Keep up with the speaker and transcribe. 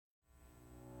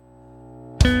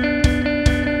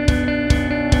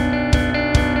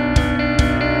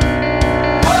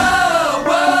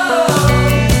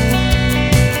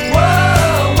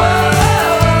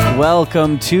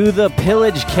welcome to the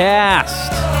Pillage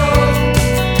Cast.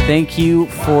 Thank you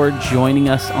for joining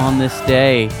us on this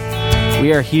day.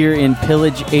 We are here in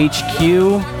Pillage HQ.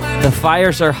 The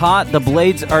fires are hot, the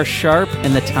blades are sharp,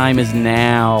 and the time is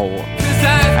now.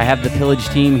 I have the Pillage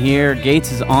team here.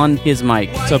 Gates is on his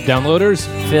mic. What's up, downloaders?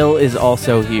 Phil is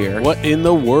also here. What in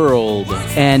the world?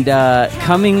 And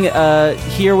coming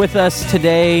here with us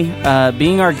today,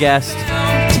 being our guest,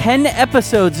 10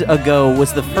 episodes ago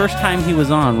was the first time he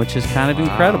was on, which is kind of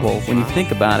incredible when you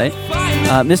think about it.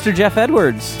 Mr. Jeff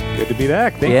Edwards. Good to be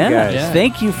back. Thank you, guys. Yeah.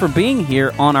 Thank you for being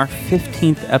here on our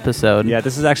 15th episode. Yeah,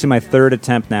 this is actually my third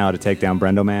attempt now to take down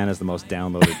Brendo Man as the most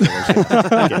downloaded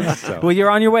version. So. Well,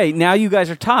 you're on your way. Now you guys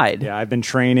are tied. Yeah, I've been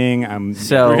training. I'm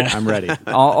ready.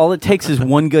 All it takes is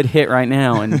one good hit right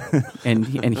now, and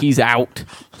he's out.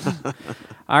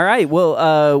 All right.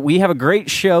 Well, we have a great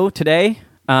show today.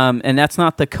 And that's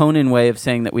not the Conan way of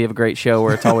saying that we have a great show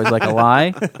where it's always like a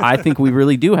lie. I think we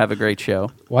really do have a great show.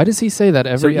 Why does he say that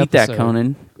every episode? Eat that,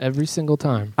 Conan. Every single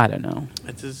time. I don't know.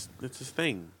 It's his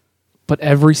thing. But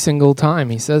every single time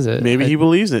he says it. Maybe he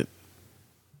believes it.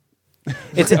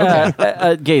 It's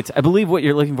Gates. I believe what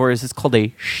you're looking for is it's called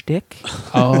a shtick.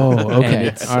 Oh, okay. And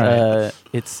it's, all right.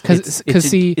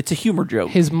 It's a humor joke.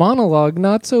 His monologue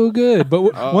not so good, but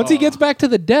once he gets back to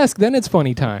the desk, then it's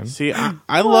funny time. See,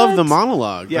 I love the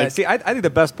monologue. Yeah, like, see, I think the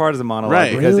best part is the monologue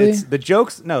Right. because Really? it's the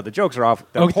jokes. No, the jokes are off.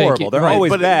 They're Oh, thank you. horrible. They're Right. always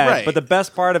But- bad. right. But the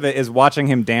best part of it is watching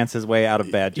him dance his way out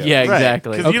of bad jokes. Yeah, right.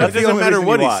 exactly. Because Okay. it That's the doesn't only matter reason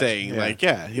what you he's watch. saying. Yeah. Like,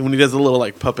 when he does a little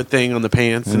like puppet thing on the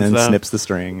pants and then stuff. snips the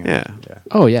string. Yeah.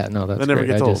 Oh yeah, no, that's That never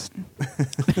great. gets I old. just,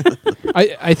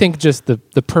 I think just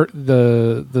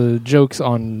the jokes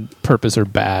on purpose are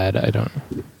bad. I don't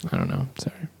know.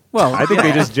 Sorry. Well, I think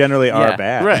they just generally are Yeah.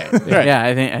 bad. Right. Right. Yeah,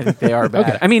 I think they are bad.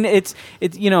 Okay. I mean, it's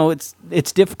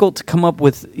difficult to come up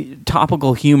with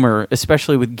topical humor,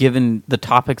 especially with given the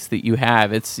topics that you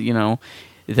have. It's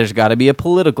there's got to be a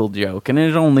political joke, and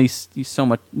there's only so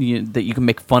much that you can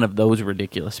make fun of those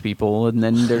ridiculous people, and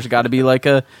then there's got to be like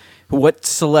a what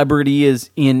celebrity is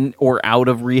in or out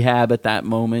of rehab at that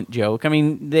moment joke. I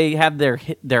mean, they have their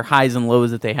highs and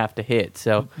lows that they have to hit.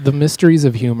 So The mysteries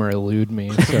of humor elude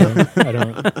me, so I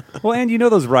don't. Well, and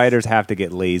those writers have to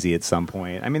get lazy at some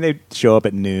point. I mean, they show up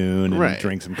at noon and Right.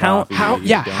 drink some How- coffee.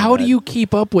 How do you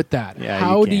keep up with that? Yeah,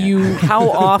 how you do can't. you? how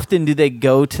often do they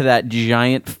go to that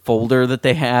giant folder that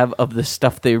they have of the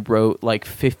stuff they wrote like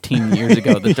 15 years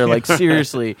ago that they're like,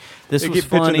 seriously, this They was keep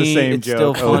pitching the funny, same it's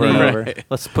still joke over funny, and over.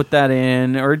 let's put that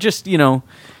in, or just when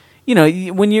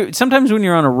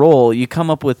you're on a roll, you come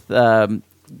up with a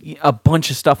bunch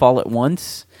of stuff all at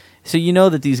once, so you know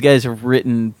that these guys have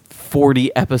written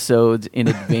 40 episodes in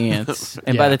advance,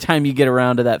 and by Yeah. the time you get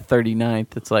around to that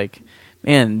 39th, it's like,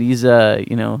 man, these Valerie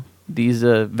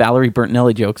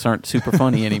Bertinelli jokes aren't super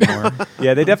funny anymore.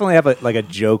 Yeah, they definitely have a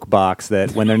joke box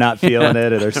that when they're not feeling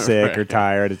it or they're sick or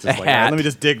tired, it's just like, all right, let me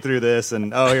just dig through this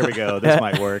and here we go, this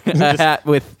might work. A hat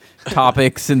with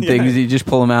topics and things. You just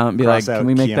pull them out and be like, Cross out "Can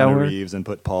we make Keanu that work?" Reeves and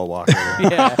put Paul Walker.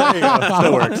 Yeah, There you go.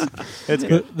 Still works. It's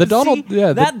good. The Donald, See,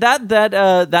 yeah,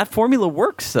 that formula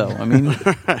works though. I mean,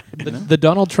 the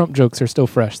Donald Trump jokes are still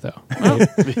fresh though.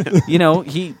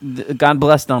 God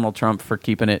bless Donald Trump for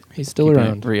keeping it. He's still keeping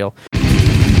around. it real.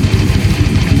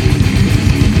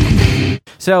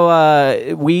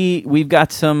 So we've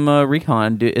got some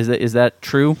recon. Is that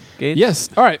true, Gage? Yes.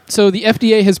 All right. So the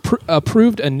FDA has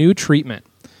approved a new treatment.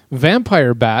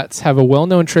 Vampire bats have a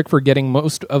well-known trick for getting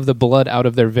most of the blood out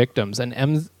of their victims, an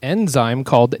enzyme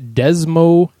called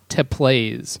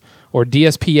desmoteplase, or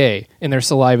DSPA, in their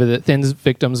saliva that thins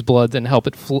victims' blood and helps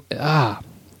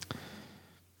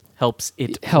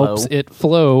it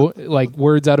flow like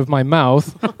words out of my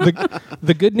mouth.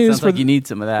 The good news Sounds like you need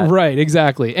some of that. Right,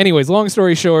 exactly. Anyways, long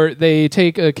story short, they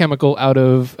take a chemical out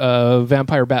of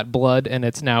vampire bat blood, and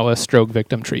it's now a stroke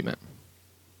victim treatment.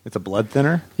 It's a blood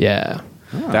thinner? Yeah.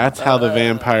 That's how the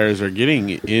vampires are getting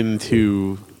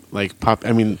into like pop.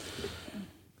 I mean,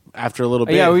 after a little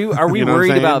bit. Yeah, are we You know what I'm worried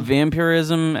saying? about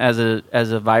vampirism as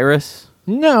a virus?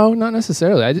 No, not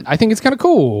necessarily. I think it's kind of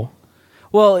cool.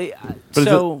 Well, But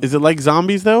so is it like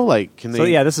zombies though? Like, can they? So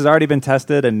yeah, this has already been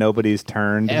tested and nobody's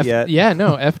turned yet. Yeah,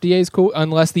 no, FDA is cool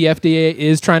unless the FDA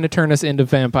is trying to turn us into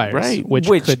vampires, Right. which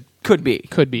could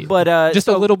be. But just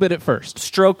a so little bit at first.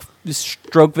 Stroke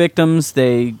victims,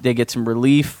 they get some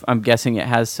relief. I'm guessing it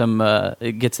has some.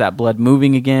 It gets that blood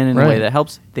moving again in a way Right. that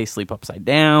helps. They sleep upside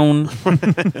down. But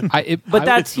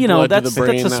that's It's blood to that's the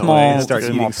brain a that small way. Start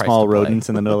small eating price small to pay. rodents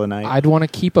in the middle of the night. I'd want to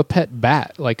keep a pet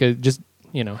bat, like just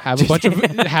have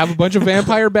a bunch of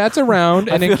vampire bats around,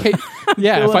 and in case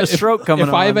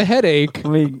if I have a headache,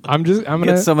 I'm gonna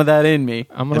get some of that in me.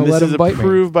 I'm gonna let him bite me. This is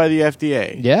approved by the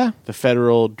FDA. Yeah, the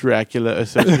Federal Dracula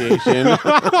Association.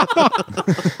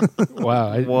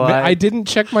 Wow, I didn't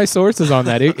check my sources on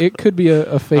that. It could be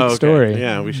a fake story.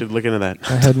 Yeah, we should look into that.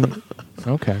 I hadn't.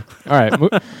 Okay, all right.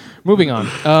 Moving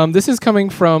on. This is coming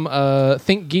from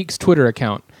ThinkGeek's Twitter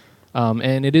account.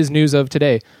 And it is news of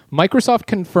today. Microsoft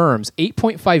confirms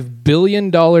 $8.5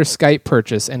 billion Skype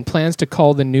purchase and plans to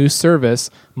call the new service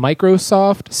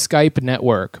Microsoft Skype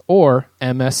Network, or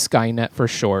MS Skynet for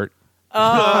short.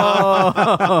 Oh,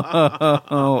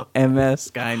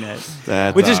 MS Skynet.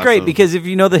 That's Which is great awesome. because if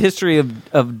you know the history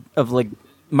of like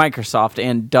Microsoft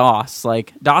and DOS,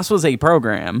 like DOS was a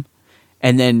program,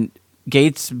 and then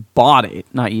Gates bought it,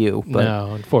 not you, but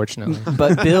No, unfortunately.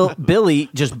 but Billy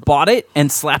just bought it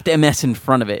and slapped MS in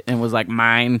front of it and was like,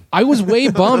 mine. I was way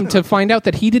bummed to find out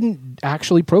that he didn't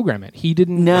actually program it. He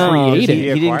didn't create he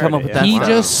it. didn't come up with that. He stuff.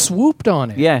 just swooped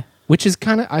on it. Yeah. Which is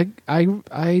kind of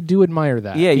I do admire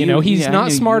that. Yeah, he's I knew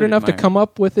not you smart would enough to admire. come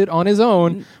up with it on his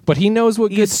own, but he knows what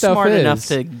good He's stuff smart is. enough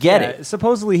to get it.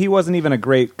 Supposedly he wasn't even a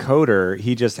great coder.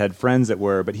 He just had friends that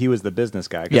were, but he was the business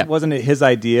guy. 'Cause Yeah. wasn't it his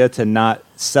idea to not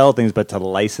sell things but to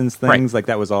license things? Right. Like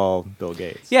that was all Bill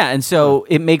Gates. Yeah, and so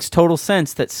it makes total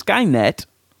sense that Skynet,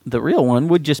 the real one,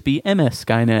 would just be MS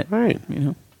Skynet. Right.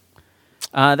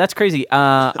 That's crazy.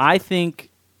 I think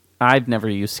I've never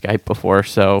used Skype before,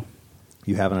 so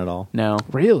You haven't at all? no.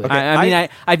 Really?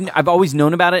 I've always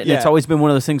known about it, and it's Yeah. always been one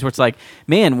of those things where it's like,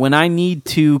 man, when I need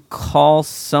to call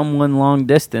someone long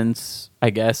distance,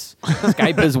 I guess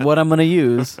Skype is what I'm going to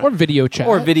use. Or video chat.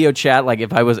 Or video chat, like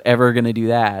if I was ever going to do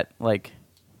that. Like,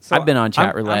 So I've been on chat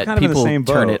I'm roulette. kind of in the People same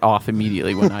turn boat. it off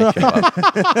immediately when I show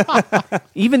up.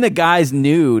 Even the guys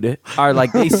nude are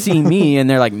like, they see me and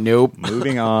they're like, nope.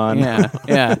 Moving on.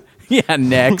 Yeah.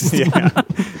 Next.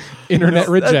 Internet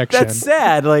rejection. That's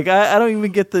sad. Like I don't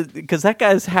even get because that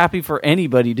guy's happy for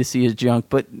anybody to see his junk,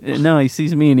 but no, he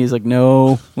sees me and he's like,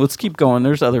 no, let's keep going.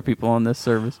 There's other people on this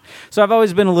service. So I've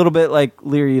always been a little bit like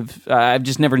leery of. I've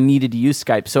just never needed to use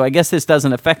Skype. So I guess this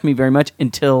doesn't affect me very much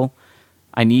until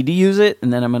I need to use it,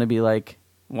 and then I'm going to be like,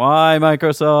 why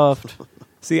Microsoft?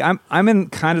 See, I'm in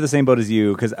kind of the same boat as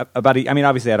you because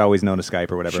obviously I'd always known a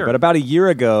Skype or whatever, Sure. but about a year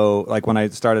ago, like when I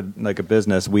started like a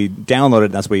business, we downloaded it,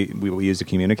 and that's what we used to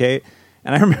communicate.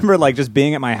 And I remember like just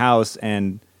being at my house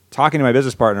and talking to my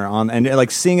business partner and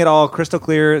like seeing it all crystal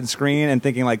clear and screen and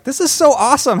thinking like, this is so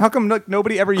awesome. How come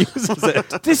nobody ever uses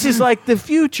it? This is like the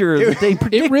future that they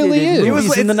predicted really is. in It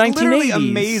movies in the it's literally 1980s.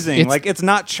 amazing. Like it's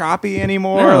not choppy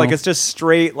anymore. No. Like it's just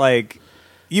straight. Like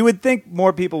you would think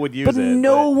more people would use But it.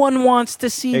 no one wants to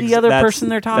see the other person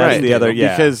they're talking that's to. the other,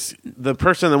 yeah. Because the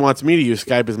person that wants me to use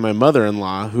Skype is my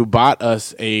mother-in-law, who bought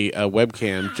us a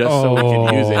webcam just so we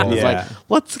can use it. And it's Yeah. like,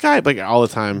 let's Skype, like all the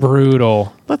time.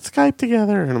 Brutal. Let's Skype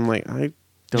together, and I'm like, I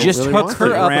don't Just really hook want her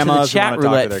to. up to the Grandmas chat wanna talk to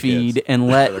roulette their feed kids. and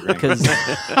let because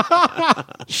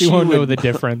She won't know the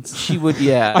difference. she would.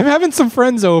 Yeah, I'm having some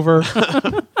friends over.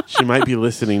 She might be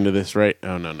listening to this, right?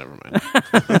 Oh no, never mind.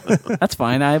 that's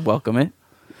fine. I welcome it.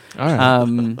 All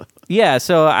right. Yeah,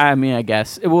 so I mean, I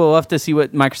guess we'll have to see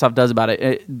what Microsoft does about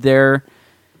it.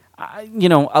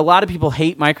 A lot of people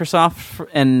hate Microsoft,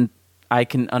 and I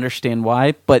can understand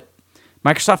why. But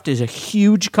Microsoft is a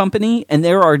huge company, and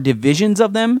there are divisions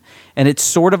of them, and it's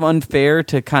sort of unfair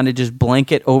to kind of just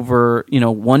blanket over,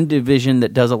 one division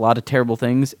that does a lot of terrible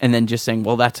things, and then just saying,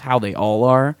 well, that's how they all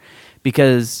are,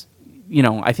 because.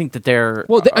 I think that there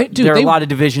are a lot of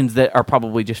divisions that are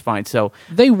probably just fine. So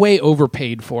They way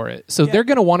overpaid for it. So they're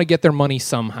going to want to get their money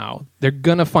somehow. They're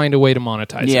going to find a way to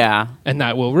monetize it. And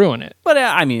that will ruin it. But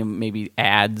I mean, maybe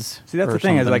ads. See, that's or the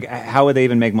thing something. is like, how would they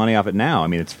even make money off it now? I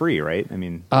mean, it's free, right? I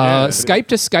mean, Skype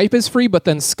to Skype is free, but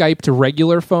then Skype to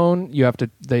regular phone,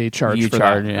 they charge You for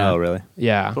charge, that. yeah. oh, really?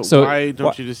 Yeah. But So why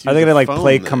don't you just use Are they the going to like phone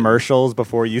play then? commercials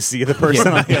before you see the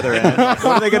person on the other end? What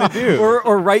are they going to do?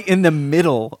 or right in the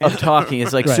middle of talking,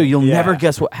 it's like, Right. so you'll Yeah. never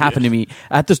guess what happened to me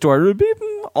at the store. It'll be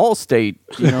Allstate.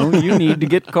 You need to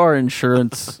get car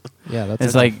insurance. yeah, that's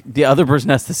It's like the other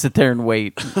person has to sit there and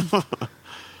wait. But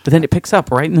then it picks up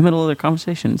right in the middle of their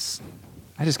conversations.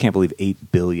 I just can't believe $8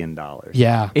 billion.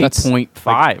 yeah, that's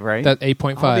 8.5, right? that All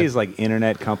 8.5. these like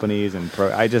internet companies and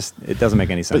it doesn't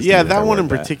make any sense. But to yeah, me that they're one in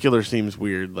worth that. particular seems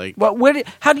weird. Like, Well,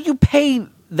 how do you pay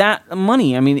that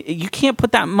money? I mean, you can't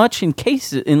put that much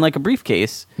in like a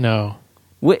briefcase. No.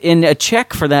 And a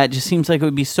check for that just seems like it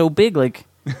would be so big. Like,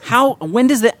 when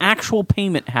does the actual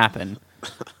payment happen?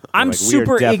 I'm Like, super we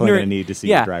are definitely ignorant. going to need to see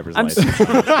Yeah, your driver's I'm license.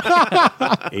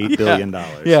 $8 billion.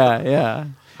 Yeah.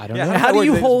 I don't Yeah, know. How do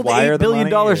you They just hold wire $8 the billion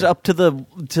money, or- up to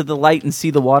the light and see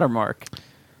the watermark?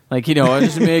 Like,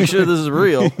 just make sure this is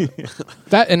real.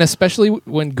 That, and especially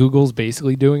when Google's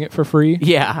basically doing it for free.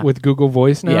 Yeah. With Google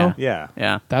Voice now. Yeah.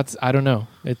 Yeah. That's, I don't know.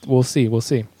 We'll see.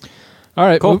 All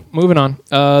right, Cool. moving on.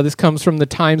 This comes from the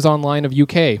Times Online of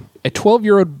UK. A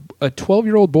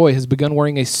 12-year-old boy has begun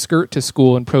wearing a skirt to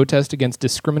school in protest against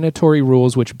discriminatory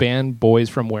rules which ban boys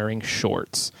from wearing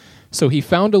shorts. So he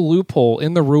found a loophole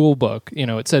in the rule book.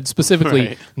 It said specifically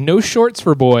Right. no shorts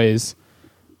for boys,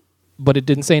 but it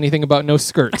didn't say anything about no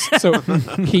skirts. So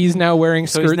he's now wearing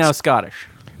So skirts. he's now Scottish.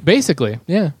 Basically,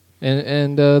 yeah.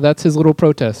 And that's his little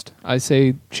protest. I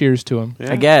say cheers to him.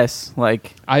 Yeah. I guess.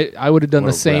 Like, I would have done What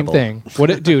the a same rebel.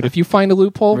 thing. Dude, if you find a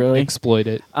loophole, Really? exploit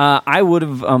it. I would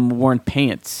have worn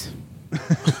pants.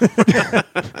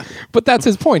 But that's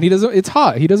his point. He doesn't. It's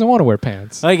hot. He doesn't want to wear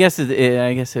pants. I guess.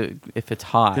 If it's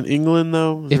hot. In England,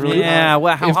 though, is it If- really Yeah. hot?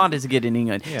 Well, how If- hot does it get in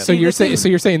England? Yeah. So you're saying. So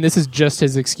you're saying this is just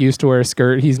his excuse to wear a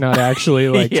skirt. He's not actually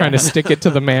like Yeah. trying to stick it to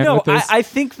the man No, with this. I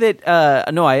think that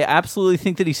no, I absolutely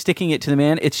think that he's sticking it to the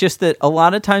man. It's just that a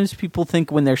lot of times people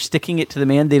think when they're sticking it to the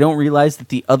man, they don't realize that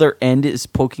the other end is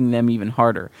poking them even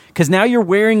harder. Because now you're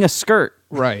wearing a skirt,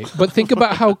 Right. But think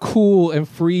about how cool and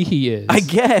free he is. I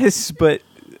guess. But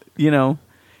yeah,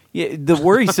 the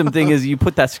worrisome thing is you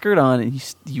put that skirt on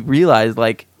and you realize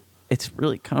like it's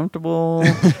really comfortable.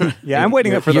 Yeah, I'm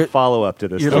waiting for the your- follow up to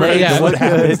this. your story. legs Yeah. What look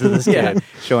happens to good. this kid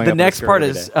showing The up in a next skirt part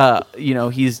every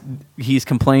is, day? he's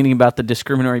complaining about the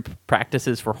discriminatory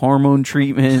practices for hormone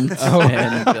treatments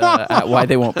and why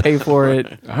they won't pay for it.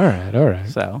 All right.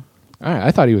 So, All right,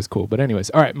 I thought he was cool, but anyways.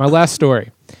 All right, my last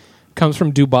story comes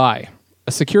from Dubai.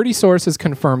 A security source has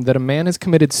confirmed that a man has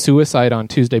committed suicide on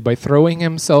Tuesday by throwing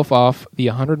himself off the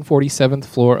 147th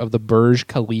floor of the Burj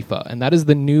Khalifa, and that is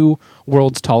the new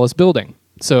world's tallest building.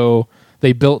 So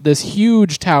they built this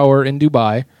huge tower in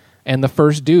Dubai, and the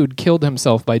first dude killed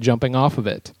himself by jumping off of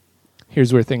it.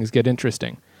 Here's where things get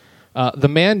interesting. The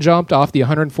man jumped off the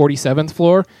 147th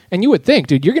floor, and you would think,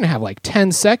 dude, you're going to have like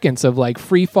 10 seconds of like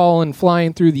free fall and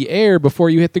flying through the air before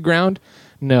you hit the ground.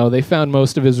 No, they found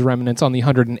most of his remnants on the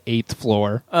 108th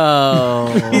floor.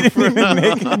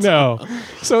 No.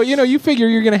 So, you figure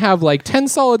you're going to have like 10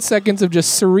 solid seconds of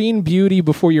just serene beauty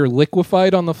before you're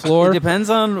liquefied on the floor. it depends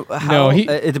on how. No,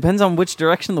 it depends on which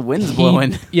direction the wind's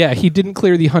blowing. He didn't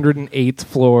clear the 108th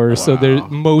floor, so there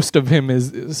most of him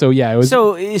is. So yeah, it was.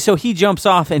 So he jumps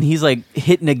off and he's like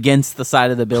hitting against the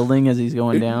side of the building as he's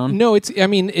going down. No, it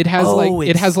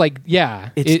has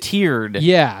It's tiered.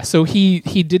 Yeah, so he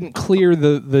didn't clear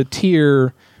the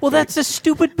tier. Well, that's a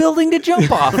stupid building to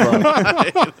jump off of.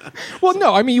 Well,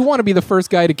 no, I mean you want to be the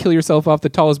first guy to kill yourself off the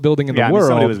tallest building in Yeah, I the mean, world.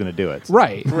 somebody was going to do it.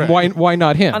 Right. Why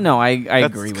not him? No, I That's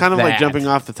agree with kind of that. like jumping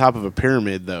off the top of a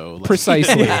pyramid, though. Like,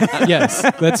 Precisely. Yes.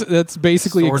 That's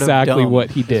basically Sort of exactly dumb what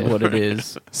he is did. what it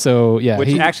is. So yeah,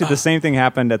 Which actually, the same thing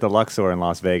happened at the Luxor in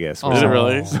Las Vegas. where Is it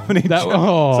really? Somebody, That-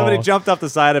 somebody jumped off the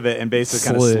side of it and basically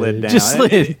kind of Slid. slid down. Just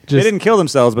slid. They didn't kill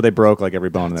themselves, but they broke like every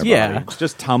bone in their Yeah. body.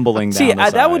 Just tumbling down See, the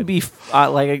side. that would be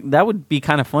that would be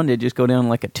kind of fun to just go down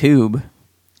like a tube.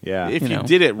 Yeah. If You you know,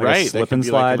 did it like a right, slip that could and be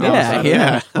slide like an down awesome- the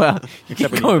Yeah. Well, Except you're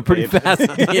when you going get pretty paid. fast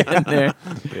at the end there.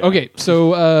 Okay,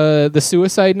 so the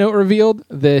suicide note revealed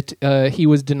that he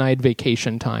was denied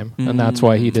vacation time, and that's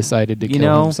why he decided to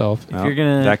kill himself. If you're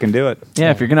gonna, that can do it.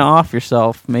 if you're gonna off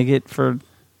yourself, make it for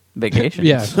vacation.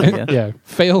 Yeah, yeah.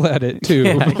 Fail at it too.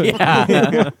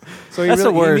 yeah. So he That's the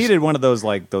really he worst. needed one of those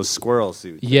those squirrel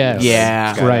suits. Yes.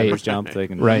 Yeah. Skydivers Right. jump. They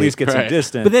can Right. at least get some Right.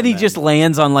 distance. But then he and just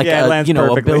lands on like Yeah, it lands a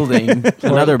perfectly. building,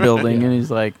 another building, and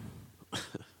he's like,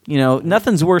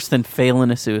 nothing's worse than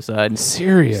failing a suicide.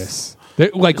 Serious.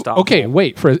 Like, Just awful. okay,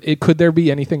 wait. Could there be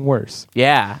anything worse?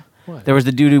 Yeah. What? There was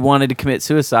the dude who wanted to commit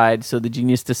suicide, so the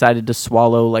genius decided to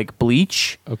swallow like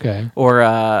bleach, Okay. or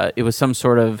it was some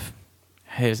sort of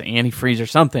his antifreeze or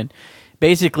something.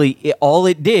 Basically, all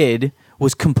it did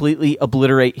was completely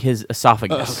obliterate his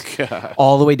esophagus,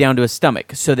 all the way down to his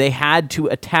stomach. So they had to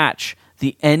attach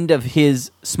the end of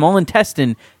his small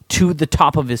intestine to the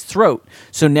top of his throat.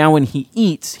 So now when he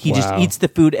eats, he just Wow. eats the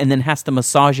food and then has to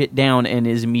massage it down and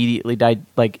is immediately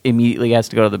immediately has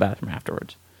to go to the bathroom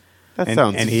afterwards. That And,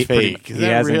 sounds and he fake. Is he that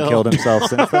hasn't real? killed himself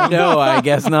since then. No, I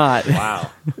guess not. Wow.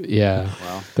 Yeah.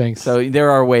 Well, Thanks. So there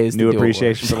are ways new to do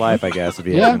appreciation for life, I guess. If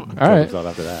he Yeah, hasn't all killed right. himself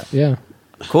after that. yeah.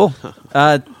 it. Cool.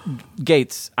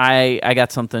 Gates, I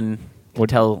got something to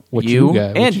tell what you, you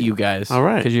got? and What you- you guys. All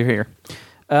right. Because you're here.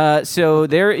 So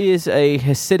there is a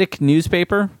Hasidic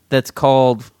newspaper that's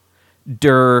called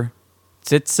Der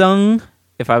Zeitung.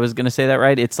 if I was going to say that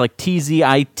right. It's like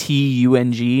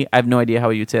Tzitung. I have no idea how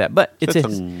you would say that, but it's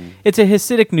a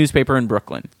Hasidic newspaper in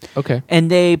Brooklyn. Okay. And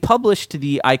they published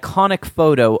the iconic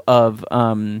photo of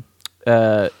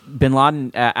Bin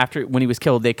Laden after when he was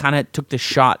killed. They kind of took the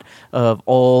shot of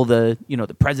all the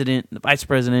the president, the vice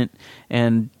president,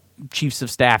 and chiefs of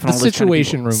staff, and the all those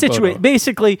situation room photo.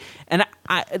 basically. And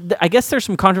I guess there's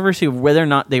some controversy of whether or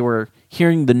not they were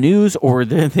hearing the news or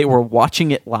they were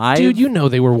watching it live. Dude,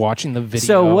 they were watching the video.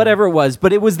 So whatever it was,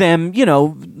 but it was them.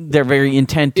 They're very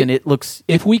intent, and it looks.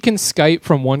 If we can Skype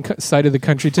from one side of the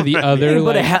country to the other,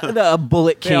 But a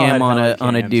bullet cam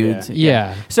on a dude's.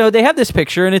 Yeah. So they have this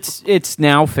picture, and it's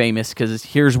now famous because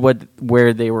here's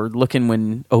where they were looking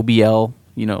when OBL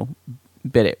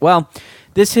bit it. Well,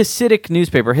 this Hasidic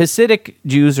newspaper, Hasidic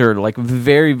Jews are like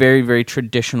very, very, very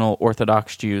traditional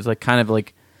Orthodox Jews, like kind of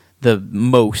like the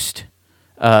most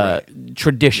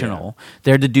traditional. Yeah.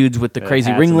 They're the dudes with the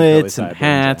crazy ringlets and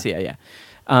hats. Yeah.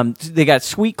 They got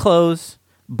sweet clothes,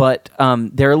 but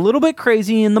they're a little bit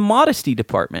crazy in the modesty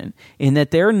department in that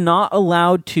they're not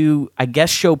allowed to, I guess,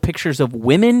 show pictures of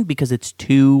women because it's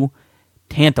too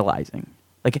tantalizing.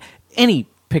 Like any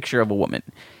picture of a woman.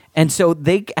 And so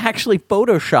they actually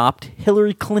photoshopped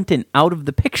Hillary Clinton out of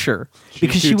the picture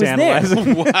because she was there.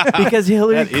 Wow. Because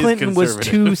Hillary Clinton was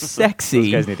too sexy.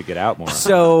 Those guys need to get out more.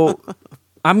 So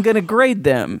I'm going to grade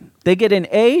them. They get an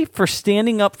A for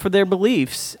standing up for their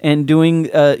beliefs and doing,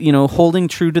 holding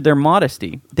true to their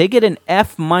modesty. They get an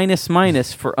F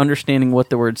minus for understanding what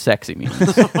the word sexy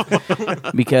means.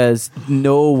 Because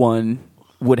no one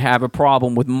would have a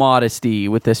problem with modesty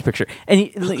with this picture.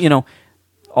 And,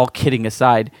 all kidding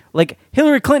aside, like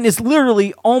Hillary Clinton is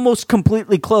literally almost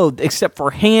completely clothed except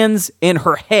for hands and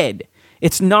her head.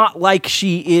 It's not like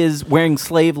she is wearing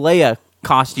Slave Leia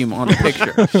costume on the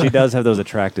picture. She does have those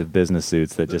attractive business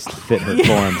suits that just fit her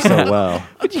form so well.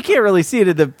 But you can't really see it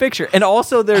in the picture. And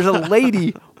also there's a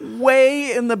lady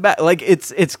way in the back. Like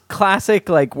it's classic,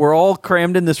 like we're all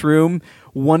crammed in this room.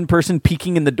 One person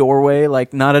peeking in the doorway,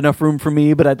 like not enough room for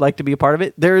me, but I'd like to be a part of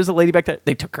it. There is a lady back there.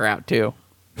 They took her out too.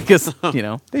 Because,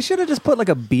 They should have just put like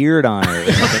a beard on her.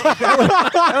 That would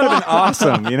have been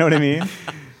awesome. You know what I mean?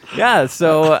 Yeah,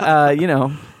 so, I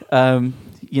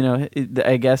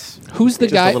guess... Who's the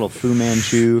just guy... a little Fu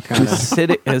Manchu kind of...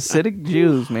 Hasidic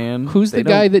Jews, man. Who's the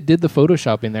guy that did the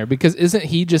photoshopping there? Because isn't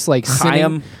he just like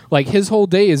sinning? Like his whole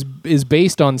day is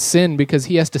based on sin because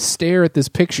he has to stare at this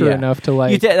picture enough to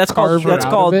like that's carve her out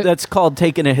of it? That's called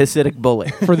taking a Hasidic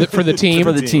bullet. For the team?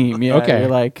 For the team, yeah. Okay. You're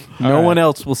like, no one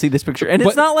else will see this picture. And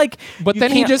it's not like... But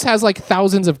then he just has like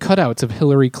thousands of cutouts of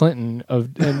Hillary Clinton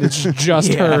and it's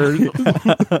just her.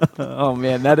 Oh,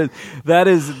 man. That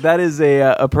is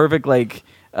a perfect like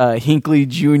Hinckley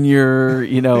Jr.,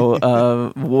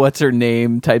 what's her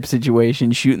name type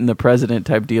situation, shooting the president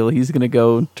type deal. He's going to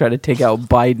go try to take out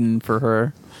Biden for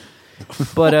her.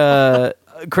 But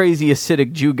crazy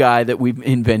Hasidic Jew guy that we've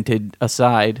invented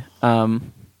aside.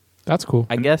 That's cool.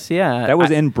 I guess, yeah. That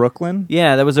was in Brooklyn?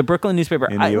 Yeah, that was a Brooklyn newspaper.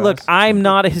 In the US? Look, I'm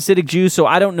not a Hasidic Jew, so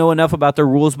I don't know enough about their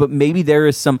rules, but maybe there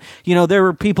is some, there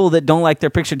are people that don't like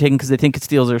their picture taken because they think it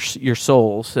steals your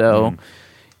soul, so...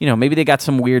 maybe they got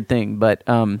some weird thing, but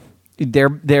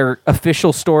their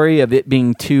official story of it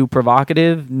being too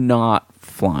provocative, not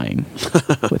flying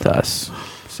with us.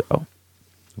 So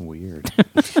weird.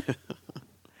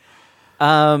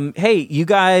 Hey, you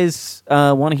guys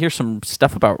want to hear some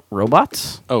stuff about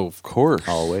robots? Oh, of course.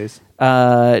 Always.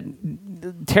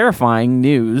 Terrifying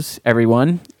news,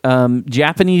 everyone.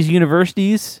 Japanese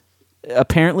universities.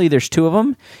 Apparently there's 2 of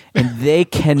them, and they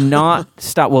cannot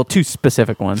stop. Well, 2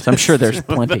 specific ones. I'm sure there's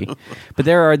plenty. But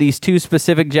there are these 2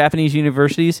 specific Japanese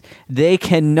universities. They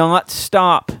cannot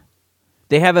stop.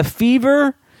 They have a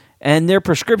fever, and their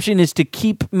prescription is to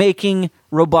keep making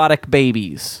robotic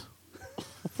babies.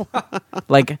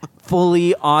 Like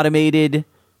fully automated,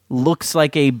 looks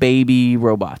like a baby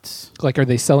robots. Like, are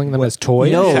they selling them as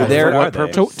toys? No, they're...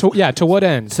 To what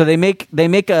end? So they make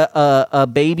a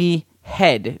baby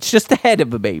head. It's just the head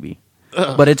of a baby,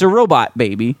 but it's a robot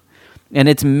baby, and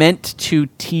it's meant to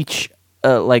teach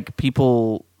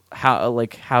people how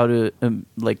to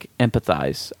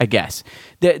empathize. I guess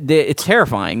it's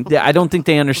terrifying. I don't think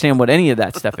they understand what any of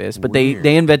that stuff is, but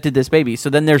they invented this baby. So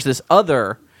then there's this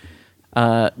other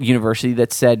university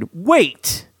that said,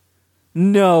 "Wait,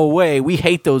 no way, we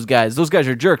hate those guys. Those guys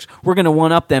are jerks. We're going to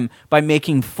one-up them by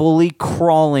making fully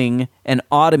crawling and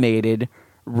automated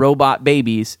robot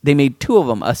babies." They made 2 of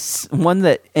them. One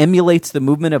that emulates the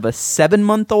movement of a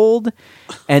 7-month-old,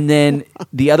 and then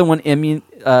the other one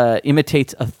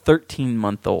imitates a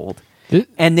 13-month-old.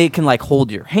 And they can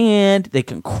hold your hand. They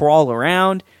can crawl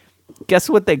around. Guess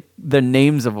what the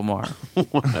names of them are?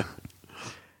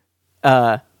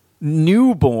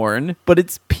 Newborn, but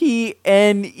it's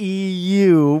PNEU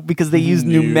because they use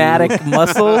pneumatic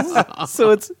muscles. So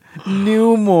it's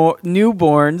newborn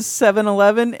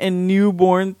 7-Eleven and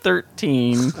newborn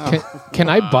 13. Can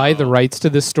I buy the rights to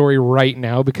this story right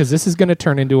now? Because this is going to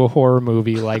turn into a horror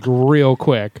movie like real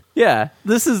quick. Yeah,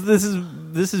 this is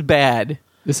bad.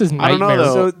 This is I don't know, nightmare.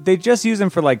 though. So they just use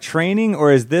them for like training,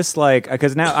 or is this like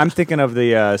because now I'm thinking of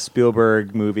the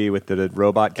Spielberg movie with the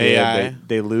robot kid. AI.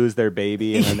 They lose their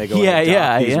baby and then they go Yeah, and adopt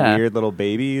yeah, these yeah. weird little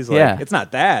babies. Like, Yeah. it's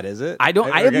not that, is it? I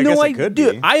don't. I Or have no guess it could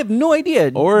idea. be. I have no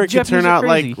idea. Or it Jeff, could turn you're out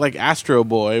crazy. like Astro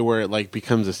Boy, where it like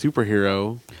becomes a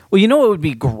superhero. Well, you know what would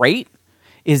be great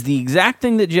is the exact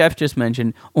thing that Jeff just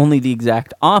mentioned, only the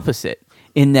exact opposite.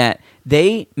 In that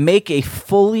they make a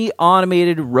fully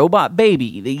automated robot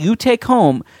baby that you take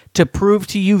home to prove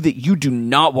to you that you do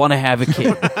not want to have a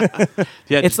kid.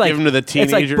 Yeah, It's just like give them to the it's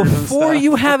like teenagers. and before stuff.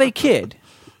 you have a kid,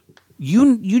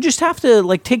 you just have to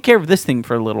like take care of this thing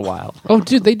for a little while. Oh,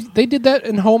 dude, they did that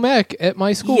in home ec at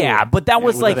my school. Yeah, but that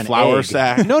was with like an flour egg.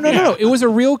 sack. No. It was a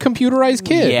real computerized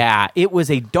kid. Yeah, it was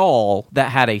a doll that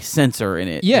had a sensor in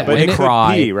it. Yeah, that but would it could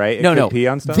cry. pee, right? It no, could no. pee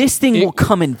on stuff? This thing It- will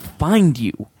come and find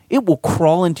you. It will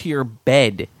crawl into your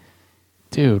bed.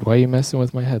 Dude, why are you messing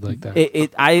with my head like that?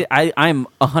 I'm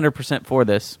 100% for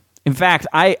this. In fact,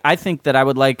 I think that I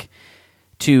would like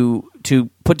to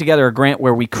put together a grant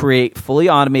where we create fully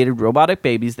automated robotic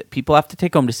babies that people have to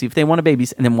take home to see if they want a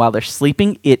babies, and then while they're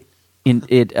sleeping, it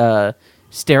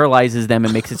sterilizes them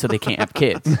and makes it so they can't have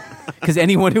kids. Because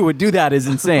anyone who would do that is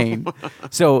insane.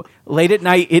 So late at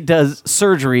night, it does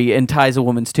surgery and ties a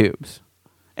woman's tubes.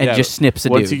 And Yeah, just snips a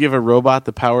Once dude. you give a robot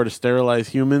the power to sterilize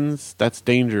humans, that's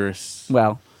dangerous.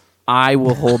 Well, I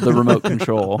will hold the remote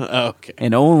control. Okay.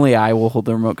 And only I will hold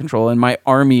the remote control. And my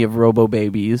army of robo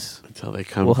babies Until they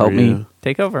come will for help you. me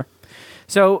take over.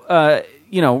 So,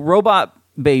 robot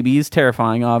babies,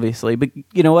 terrifying, obviously. But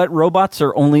you know what? Robots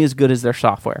are only as good as their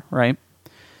software, right?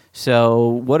 So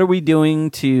what are we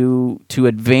doing to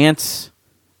advance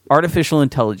artificial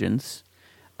intelligence?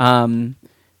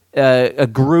 A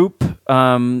group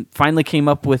finally came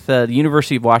up with the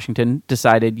University of Washington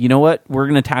decided, you know what, we're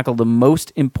going to tackle the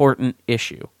most important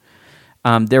issue.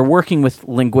 They're working with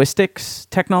linguistics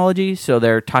technology, so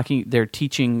they're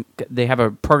teaching. They have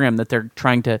a program that they're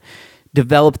trying to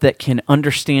develop that can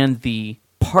understand the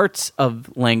parts of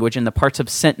language and the parts of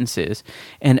sentences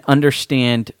and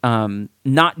understand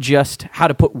not just how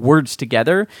to put words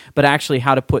together, but actually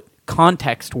how to put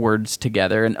context words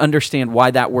together and understand why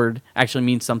that word actually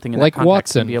means something in Like that context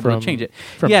Watson and be able from- to change it.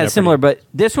 from Yeah, Jeopardy. similar, but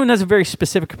this one has a very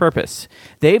specific purpose.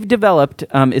 They've developed,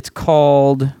 it's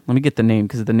called, let me get the name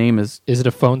because the name is Is it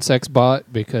a phone sex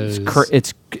bot? Because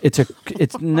it's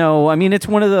no, I mean it's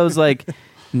one of those like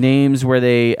names where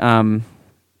they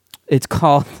it's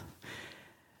called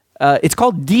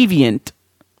deviant,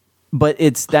 but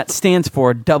that stands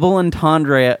for double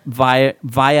entendre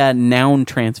via noun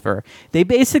transfer. They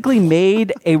basically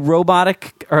made a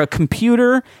robotic or a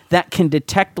computer that can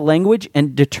detect language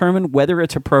and determine whether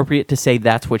it's appropriate to say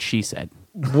that's what she said.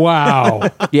 wow.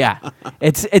 Yeah,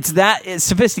 it's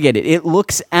sophisticated. It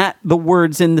looks at the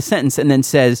words in the sentence and then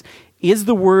says, is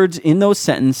the words in those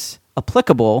sentence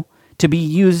applicable to be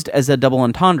used as a double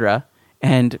entendre?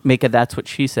 And make it that's what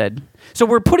she said. So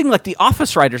we're putting like the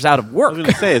office writers out of I work. was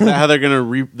going to say, is that how they're going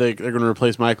to they're going to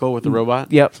replace Michael with the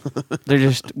robot? Yep.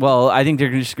 I think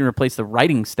they're just going to replace the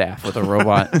writing staff with a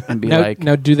robot and be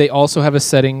Now, do they also have a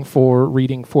setting for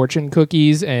reading fortune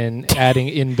cookies and adding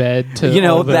in bed to?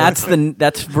 all the-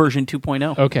 that's version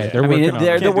 2.0. Okay, they're I mean, working on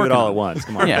they're it. Can't do working it all on at once.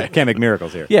 Come on, Yeah. can't make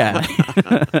miracles here. Yeah.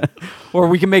 Or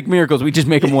we can make miracles. We just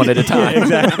make them one at a time.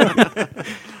 Exactly.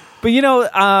 But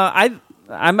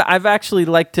I've actually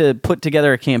liked to put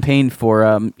together a campaign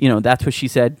for that's what she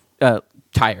said.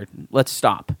 Tired. Let's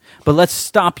stop. But let's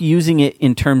stop using it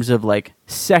in terms of like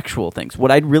sexual things.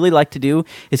 What I'd really like to do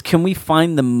is, can we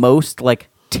find the most like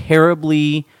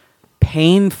terribly,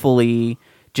 painfully,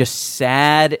 just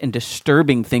sad and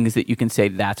disturbing things that you can say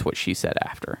that's what she said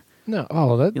after. No,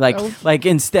 that Like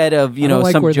instead of I don't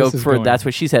like some where this joke is for going. that's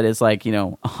what she said is like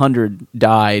 100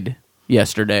 died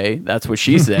yesterday. That's what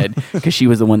she said because she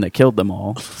was the one that killed them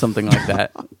all. Something like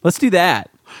that. Let's do that.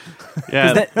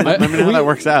 Yeah, that- let me know how that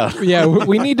works out. yeah,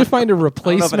 we need to find a I don't know if it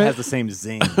replacement. has the same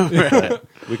zing. but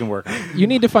we can work on it. You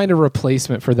need to find a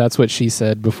replacement for that's what she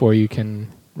said before you can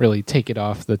really take it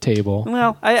off the table.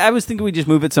 Well, I was thinking we just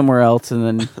move it somewhere else, and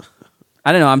then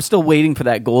I don't know. I'm still waiting for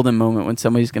that golden moment when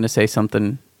somebody's going to say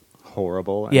something.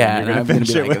 Horrible. And Yeah, then and you're I'm gonna going to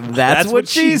be finish it like, with, "That's what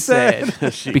she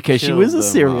said," She because she killed was a them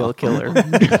serial all. killer.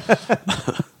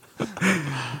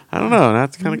 I don't know.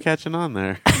 That's kind of catching on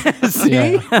there. See?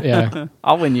 Yeah.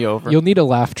 I'll win you over. You'll need a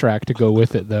laugh track to go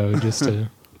with it, though, just to...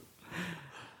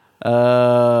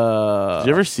 Did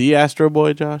you ever see Astro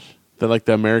Boy, Josh?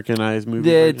 The Americanized movie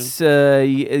It's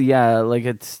like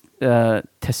it's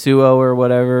Tetsuo or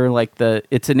whatever.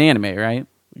 It's an anime, right?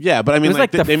 Yeah, but I mean,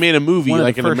 they made a movie, one of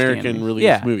like the an first American anime.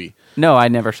 release movie. No, I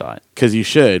never saw it. Because you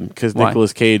should, because Why?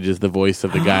 Nicolas Cage is the voice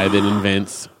of the guy that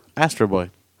invents Astro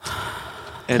Boy.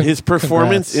 And his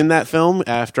performance Congrats. in that film,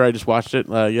 after I just watched it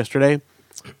yesterday,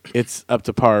 it's up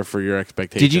to par for your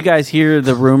expectations. Did you guys hear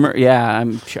the rumor? Yeah,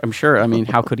 I'm sure. I mean,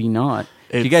 how could he not?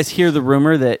 Did you guys hear the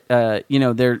rumor that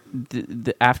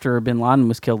after Bin Laden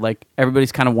was killed, like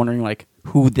everybody's kind of wondering like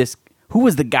who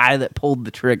was the guy that pulled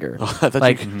the trigger?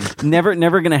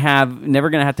 Never gonna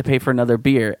have to pay for another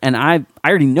beer. And I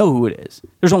already know who it is.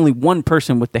 There's only one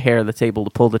person with the hair that's able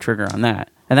to pull the trigger on that,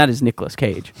 and that is Nicolas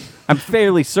Cage. I'm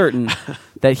fairly certain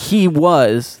that he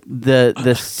was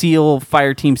the SEAL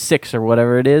Fire Team 6 or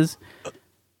whatever it is.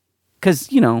 Because,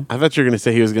 I thought you were going to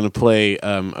say he was going to play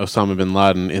Osama bin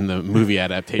Laden in the movie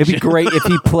adaptation. it'd be great if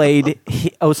he played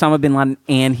Osama bin Laden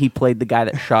and he played the guy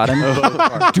that shot him.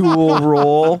 Dual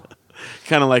role.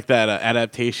 Kind of like that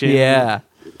adaptation. Yeah.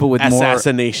 But with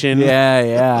assassination. more...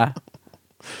 Yeah.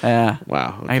 Wow.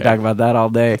 Okay. I can talk about that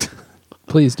all day.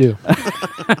 Please do.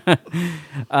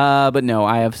 But no,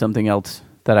 I have something else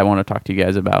that I want to talk to you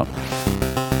guys about.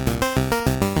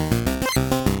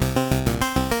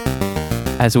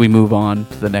 As we move on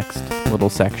to the next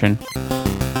little section.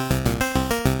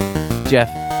 Jeff,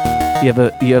 you have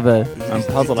a I'm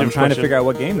puzzled. I'm trying to figure out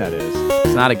what game that is.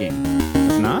 it's not a game.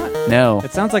 It's not? No.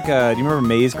 It sounds like do you remember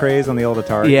Maze Craze on the old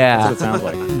Atari? Yeah. That's what it sounds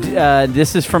like.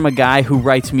 This is from a guy who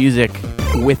writes music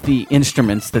with the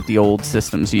instruments that the old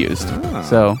systems used. Oh.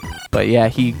 So, but yeah,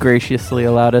 he graciously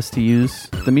allowed us to use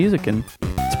the music, and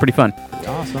it's pretty fun.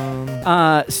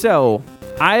 Awesome. So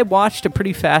I watched a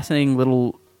pretty fascinating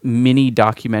little mini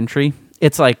documentary.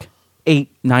 It's like 8-9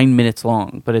 minutes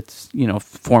long, but it's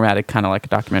formatted kind of like a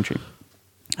documentary.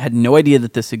 I had no idea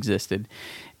that this existed,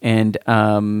 and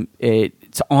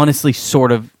it's honestly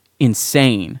sort of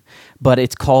insane. But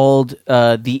it's called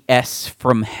The S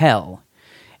from Hell.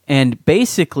 And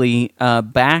basically,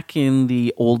 back in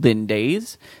the olden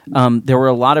days, there were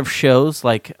a lot of shows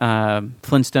like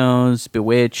Flintstones,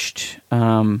 Bewitched,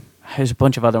 there's a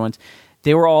bunch of other ones.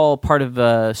 They were all part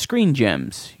of Screen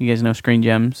Gems. You guys know Screen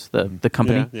Gems, the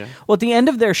company? Yeah. Well, at the end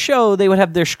of their show, they would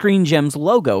have their Screen Gems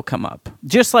logo come up.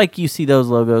 Just like you see those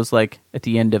logos like at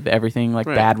the end of everything, like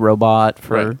Right. Bad Robot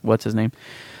for Right. what's his name.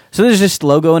 So there's this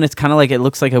logo, and it's kind of like, it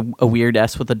looks like a weird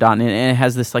S with a dot in it, and it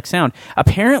has this like sound.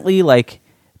 Apparently, like,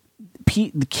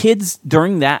 the kids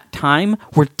during that time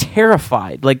were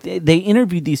terrified. Like, they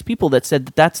interviewed these people that said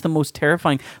that that's the most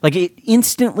terrifying. Like, it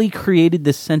instantly created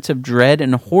this sense of dread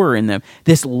and horror in them.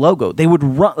 This logo. They would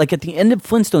run, like at the end of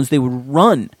Flintstones, they would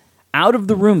run out of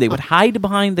the room. They would hide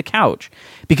behind the couch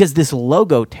because this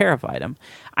logo terrified them.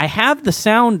 I have the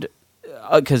sound...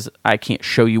 because I can't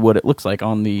show you what it looks like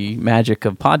on the magic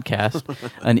of podcast,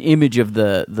 an image of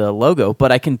the logo,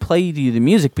 but I can play you the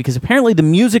music because apparently the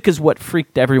music is what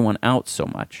freaked everyone out so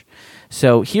much.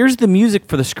 So here's the music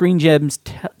for the Screen Gems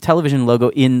television logo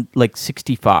in like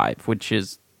 65, which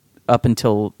is up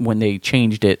until when they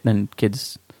changed it, then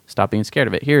kids stopped being scared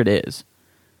of it. Here it is.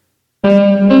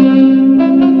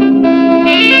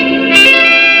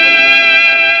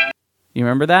 You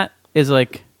remember that? Is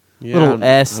like... Yeah, little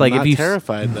S, I'm like not if you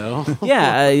terrified though.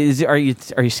 yeah, are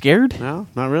you scared? No,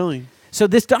 not really. So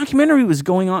this documentary was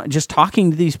going on, just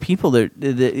talking to these people that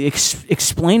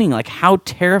explaining like how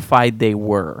terrified they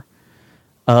were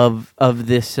of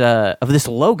this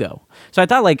logo. So I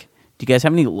thought, like, do you guys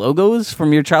have any logos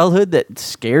from your childhood that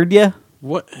scared you?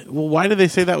 What? Well, why did they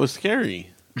say that was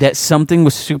scary? That something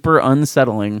was super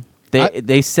unsettling.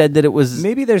 They said that it was...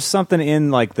 Maybe there's something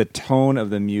in like the tone of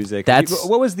the music. That's...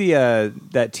 What was the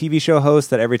that TV show host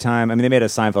that every time... I mean, they made a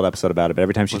Seinfeld episode about it, but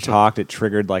every time she talked, it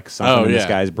triggered like something in this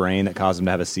guy's brain that caused him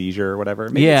to have a seizure or whatever.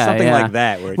 Maybe it's something like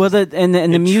that. Where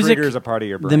the music triggers a part of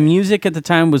your brain. The music at the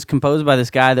time was composed by this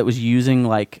guy that was using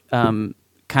like kind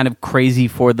of crazy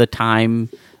for the time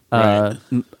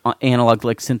analog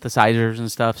like synthesizers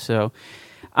and stuff. So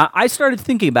I started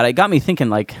thinking about it. It got me thinking,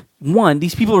 like, one,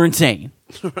 these people are insane.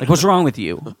 Like, what's wrong with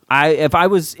you? If I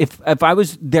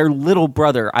was their little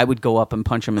brother, I would go up and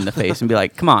punch him in the face and be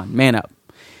like, come on, man up.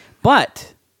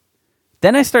 But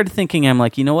then I started thinking, I'm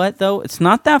like, you know what, though? It's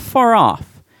not that far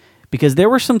off. Because there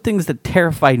were some things that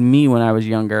terrified me when I was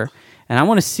younger. And I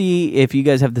want to see if you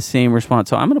guys have the same response.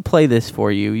 So I'm going to play this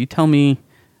for you. You tell me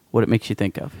what it makes you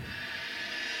think of.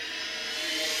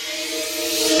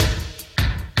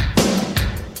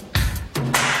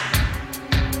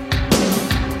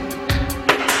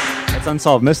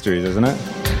 Unsolved Mysteries, isn't it?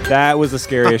 That was the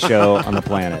scariest show on the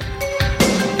planet.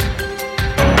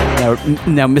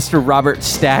 Now Mr. Robert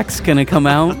Stack's gonna come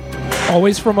out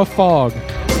Always from a fog.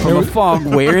 from a fog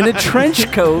wearing a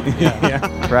trench coat,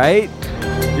 right?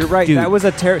 You're right. Dude, that was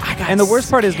a terrible. I got And the worst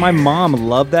part is my mom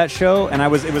loved that show, and it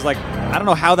was like, I don't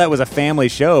know how that was a family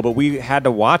show, but we had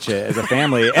to watch it as a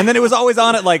family. And then it was always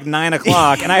on at like 9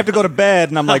 o'clock, and I have to go to bed,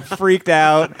 and I'm like freaked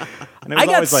out. And it was I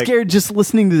got always scared just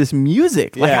listening to this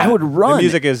music. Like I would run. The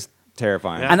music is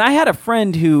terrifying. And I had a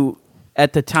friend who,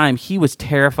 at the time, he was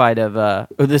terrified of.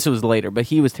 Or this was later, but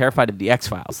he was terrified of the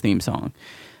X-Files theme song.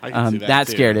 I can see That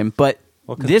too. scared him. But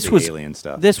 'cause this of the was alien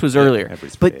stuff. This was earlier.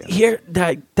 Everybody's But alien.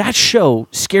 here, that show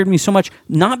scared me so much.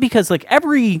 Not because like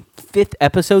every 5th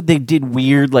episode they did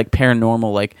weird like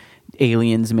paranormal like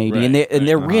aliens maybe, Right, and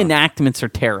their reenactments are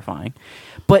terrifying.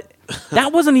 But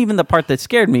that wasn't even the part that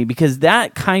scared me, because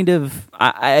that kind of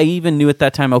I even knew at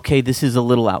that time, okay, this is a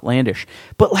little outlandish.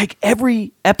 But like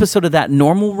every episode of that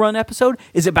normal run episode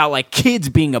is about like kids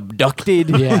being abducted,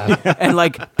 Yeah. and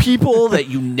like people that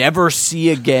you never see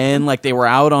again, like they were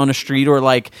out on a street, or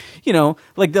like, you know,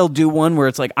 like they'll do one where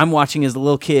it's like I'm watching as a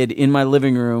little kid in my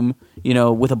living room, you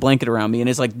know, with a blanket around me, and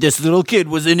it's like this little kid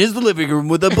was in his living room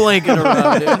with a blanket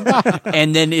around him,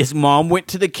 and then his mom went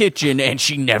to the kitchen and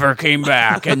she never came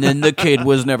back, and then the kid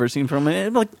was never seen from it.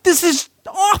 I'm like, this is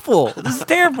awful. This is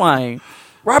terrifying.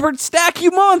 Robert Stack,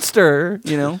 you monster.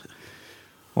 You know.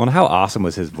 Well, and how awesome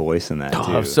was his voice in that, too?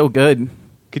 Oh, so good.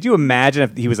 Could you imagine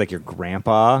if he was like your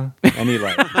grandpa and he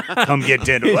like, come get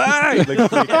dinner? Like,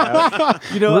 freak out?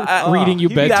 You know, Reading you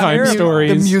bedtime the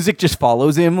stories. music just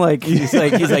follows him. Like he's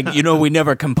like, you know, we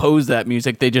never composed that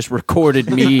music. They just recorded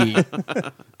me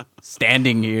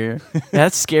standing here.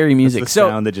 That's scary music. The So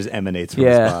sound that just emanates from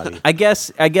his body. I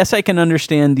guess I can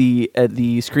understand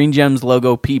the Screen Gems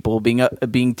logo people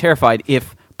being terrified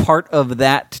if part of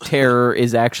that terror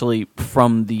is actually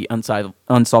from the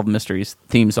Unsolved Mysteries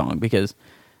theme song, because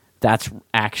that's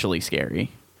actually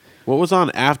scary. What was on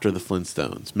after the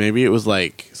Flintstones? Maybe it was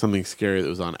like something scary that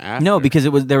was on after. No, because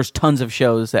there was tons of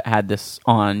shows that had this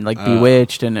on, like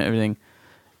Bewitched and everything.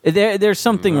 There's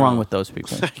something wrong with those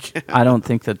people. I don't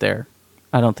think that they're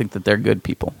good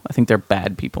people. I think they're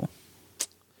bad people.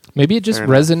 Maybe it just Fair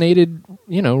enough. resonated,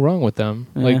 wrong with them.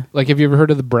 Yeah. Like have you ever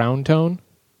heard of the brown tone?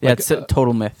 Yeah, Like, it's a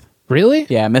total myth. Really?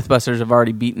 Yeah, Mythbusters have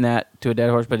already beaten that to a dead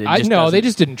horse, but it I just know doesn't- they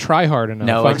just didn't try hard enough.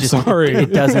 No, I'm it just sorry.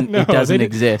 it doesn't No, it doesn't they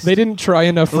exist. They didn't try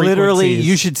enough. Literally, frequencies.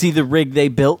 you should see the rig they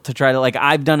built to try to, like,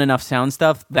 I've done enough sound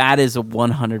stuff. That is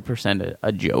 100%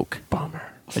 a joke. Bummer.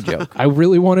 A joke. I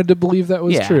really wanted to believe that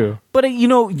was Yeah. true. But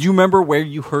you remember where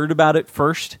you heard about it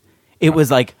first? It was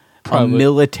like Probably. a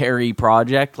military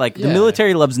project. Like the Yeah.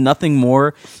 military loves nothing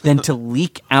more than to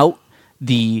leak out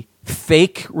the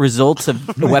fake results of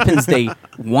the weapons they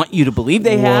want you to believe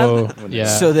they Whoa. have, Yeah.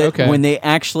 so that Okay. when they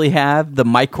actually have the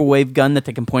microwave gun that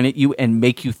they can point at you and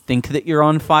make you think that you're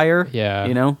on fire,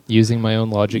 Yeah. Using my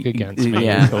own logic against me.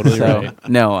 Yeah, You're totally so, right.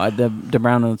 No, the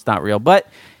brown note's not real, but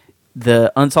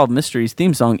the Unsolved Mysteries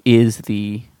theme song is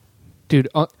the Dude,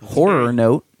 horror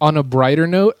note. on a brighter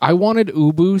note, I wanted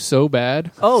Ubu so bad.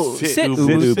 Oh, Sit sit, Ubu.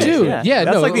 Ubu, Dude, sit, yeah,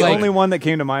 That's no, like the like- only one that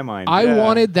came to my mind. I Yeah.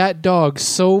 wanted that dog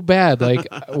so bad. Like,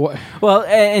 Well,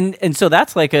 and so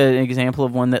that's like an example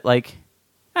of one that like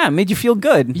made you feel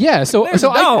good. yeah. So There's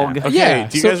so a dog. I, Okay, yeah.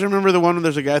 do you so- guys remember the one where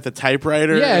there's a guy at the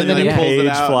typewriter? Yeah, and then he he pulls it page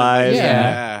out. flies.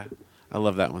 Yeah. I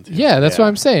love that one too. Yeah, that's Yeah. what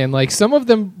I'm saying. Like some of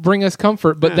them bring us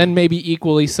comfort, but Yeah. then maybe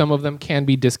equally some of them can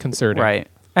be disconcerting. Right.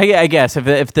 I guess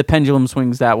if the pendulum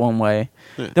swings that one way,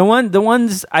 the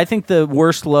ones I think the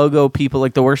worst logo people,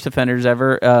 like the worst offenders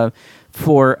ever,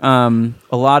 for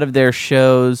a lot of their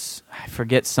shows. I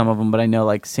forget some of them, but I know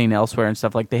like St. Elsewhere and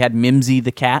stuff. Like they had Mimsy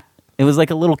the cat. It was like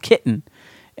a little kitten,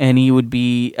 and he would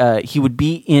be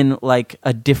in like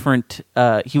a different.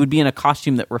 He would be in a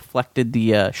costume that reflected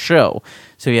the show.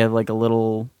 So he had like a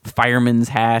little fireman's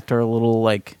hat or a little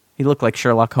like. He looked like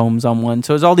Sherlock Holmes on one.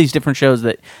 So it was all these different shows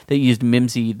that used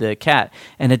Mimsy the cat.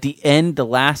 And at the end, the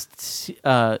last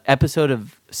episode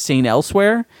of St.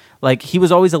 Elsewhere, like he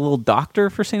was always a little doctor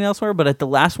for St. Elsewhere, but at the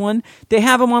last one, they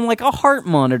have him on like a heart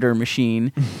monitor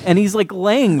machine, and he's like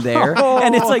laying there,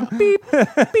 and it's like beep,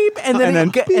 beep, and then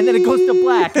it goes to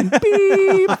black, and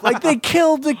beep, like they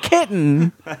killed the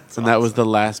kitten. And that was the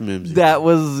last Mimsy. That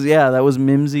was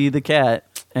Mimsy the cat,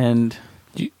 and.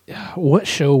 What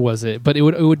show was it? But it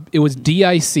was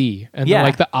DIC, and Yeah. then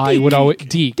like the I would always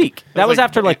Deke. Deke. That was like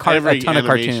after like a every ton of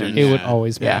animation. cartoons. It would Yeah.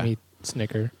 always make Yeah. me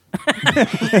snicker.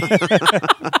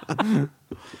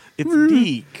 It's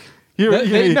Deke.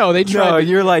 They tried. No,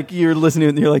 you're listening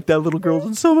and you're like, that little girl's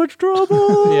in so much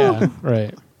trouble. Yeah,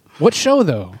 right. What show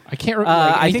though? I can't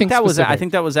remember. I think that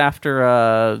was after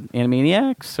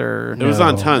Animaniacs, or It was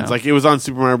on tons. No. Like it was on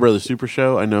Super Mario Brothers Super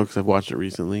Show. I know because I've watched it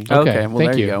recently. Okay, well,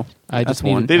 thank there you you. go. I That's just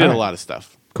needed. one. They did All a right. lot of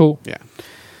stuff. Cool. Yeah.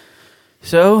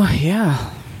 So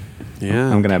yeah,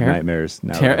 I'm gonna have Ter- nightmares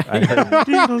now. Ter- I've heard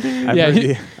Yeah,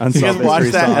 the Unsolved You guys watch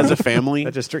Mysteries that song. as a family?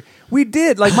 That just we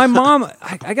did. Like my mom,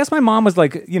 I guess my mom was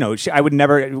like, I wasn't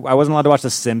allowed to watch The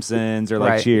Simpsons or like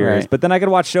Right, Cheers, right. but then I could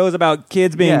watch shows about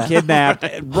kids being Yeah. kidnapped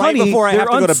right Honey, before I they're have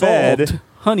to go to bed. unsolved.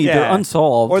 Honey, Yeah. they're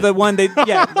unsolved. Or the one they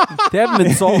haven't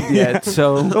been solved yet.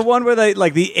 So the one where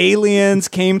the aliens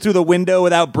came through the window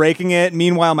without breaking it.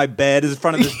 Meanwhile, my bed is in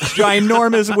front of this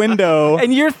ginormous window,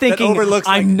 and you're thinking, overlooks,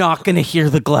 I'm not going to hear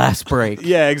the glass break.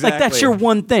 Yeah, exactly. Like that's your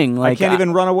one thing. Like I can't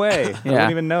even run away. I Yeah.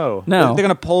 don't even know. No. They're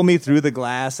gonna pull me through the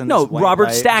glass. And No, this white Robert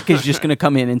light. Stack is just going to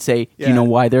come in and say, "Do you Yeah. know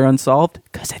why they're unsolved?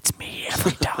 Because it's me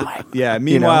every time." Yeah.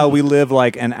 Meanwhile, we live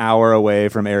like an hour away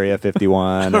from Area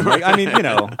 51. And,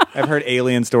 I've heard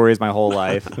alien stories my whole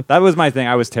life. That was my thing.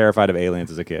 I was terrified of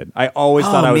aliens as a kid. I always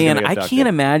thought I was man, gonna get I abducted. can't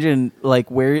imagine like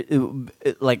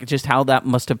just how that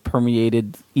must have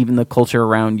permeated even the culture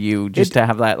around you. Just to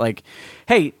have that, like,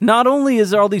 hey, not only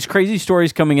is there all these crazy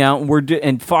stories coming out, and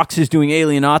and Fox is doing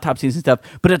alien autopsies and stuff,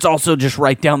 but it's also just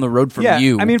right down the road from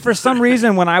you. I mean, for some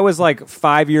reason, when I was like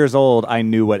 5 years old, I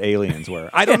knew what aliens were.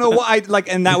 I don't know why.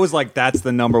 And that was like that's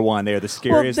the number one. They're the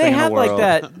scariest they thing in have the world.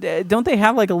 like that. Don't they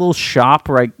have like a little shop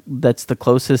right? That's the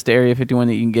closest to Area 51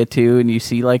 that you can get to, and you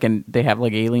see and they have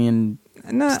like alien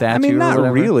statue. I mean, or not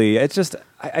whatever. really. It's just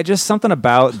I just something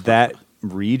about that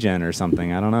region or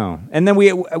something. I don't know. And then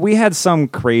we had some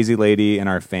crazy lady in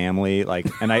our family,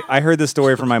 and I heard this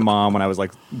story from my mom when I was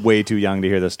like way too young to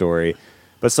hear the story,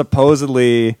 but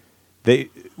supposedly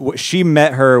she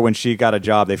met her when she got a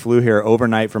job. They flew here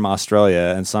overnight from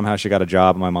Australia, and somehow she got a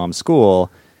job at my mom's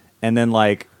school, and then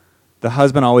the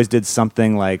husband always did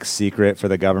something secret for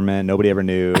the government. Nobody ever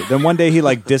knew. Then one day he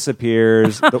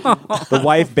disappears. The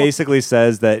wife basically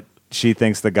says that she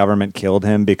thinks the government killed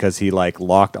him because he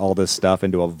locked all this stuff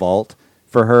into a vault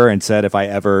for her and said, if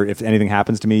anything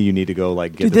happens to me, you need to go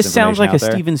get Dude, this this sounds like a information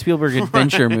out there." Steven Spielberg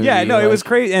adventure movie. Yeah, no, it was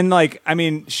crazy.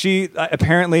 And she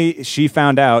apparently she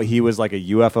found out he was like a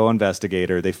UFO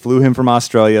investigator. They flew him from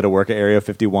Australia to work at Area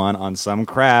 51 on some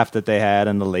craft that they had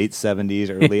in the late 70s,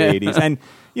 early 80s. And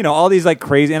all these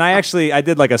crazy. And I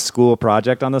did a school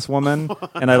project on this woman,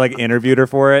 and I interviewed her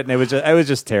for it, and it was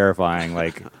just terrifying.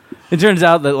 It turns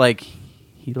out that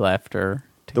he left her.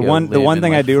 The one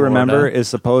thing I do Florida. remember is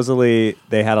supposedly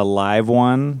they had a live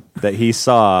one that he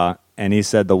saw, and he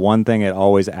said the one thing it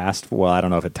always asked for. Well, I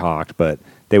don't know if it talked, but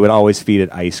they would always feed it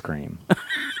ice cream.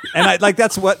 And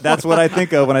that's what I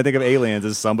think of when I think of aliens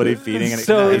is somebody feeding it.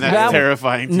 So And that's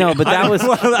terrifying. Too. No, but that was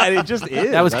it just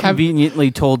is. that was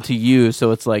conveniently told to you.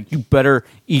 So it's you better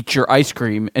eat your ice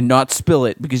cream and not spill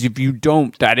it, because if you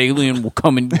don't, that alien will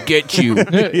come and get you.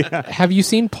 Have you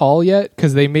seen Paul yet?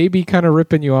 Because they may be kind of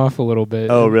ripping you off a little bit.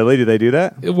 Oh, really? Do they do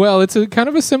that? Well, it's a kind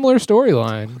of a similar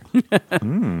storyline.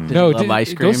 No, you love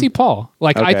ice cream? go see Paul.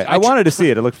 Okay. I wanted to see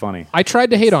it. It looked funny. I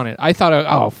tried to hate on it. I thought,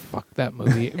 oh fuck that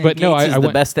movie. But no, Gates is I the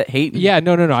went. best at hating. Yeah,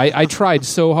 no. I tried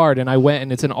so hard, and I went,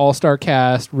 and it's an all-star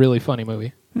cast, really funny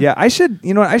movie. Yeah, I should.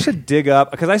 You know what? I should dig up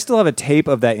because I still have a tape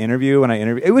of that interview when I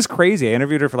interviewed. It was crazy. I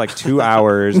interviewed her for 2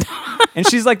 hours, and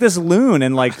she's this loon,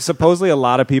 and supposedly a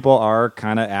lot of people are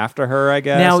kind of after her. I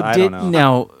guess. I don't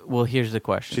know. Well, here's the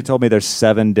question. She told me there's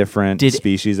 7 different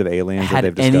species of aliens that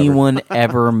they've Had discovered. anyone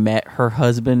ever met her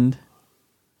husband?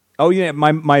 Oh yeah,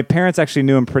 my parents actually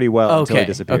knew him pretty well until he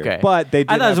disappeared. Okay. But they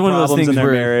did I thought it have was one of those problems in things their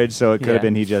where- marriage, so it could have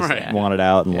been he just Right. wanted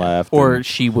out and left. Or and,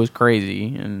 she was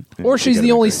crazy? And Or she's could've the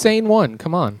been only crazy. sane one.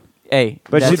 Come on. hey,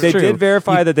 But that's they true. did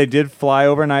verify that they did fly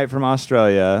overnight from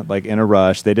Australia, in a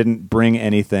rush. They didn't bring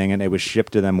anything, and it was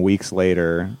shipped to them weeks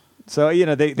later. So they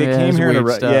Yeah, came it's here in a weird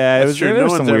rush. stuff. Yeah, it That's was, true. there No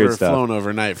was one's some weird ever stuff. flown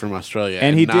overnight from Australia And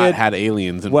and he not did- had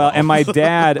aliens involved. Well, and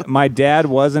my dad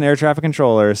was an air traffic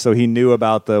controller, so he knew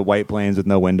about the white planes with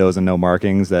no windows and no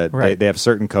markings. That Right. they have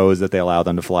certain codes that they allow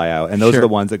them to fly out, and those Sure. are the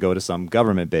ones that go to some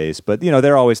government base. But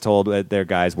they're always told that they're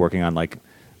guys working on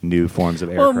new forms of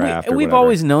aircraft. Well, or we've whatever.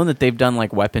 always known that they've done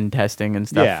weapon testing and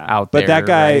stuff out there. But that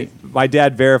guy, right? my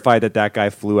dad verified that guy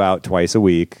flew out twice a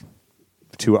week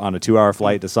on a 2-hour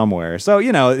flight to somewhere. So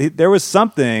there was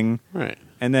something. right.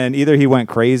 And then either he went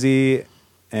crazy,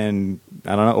 and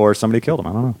I don't know, or somebody killed him.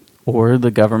 I don't know. Or the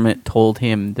government told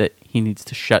him that he needs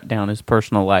to shut down his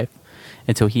personal life,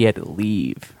 and so he had to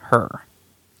leave her.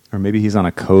 Or maybe he's on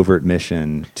a covert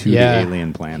mission to Yeah. the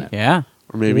alien planet. Yeah.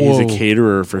 Or maybe he's a Whoa.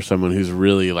 caterer for someone who's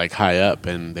really like high up,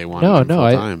 and they want him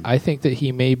full time. I think that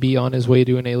he may be on his way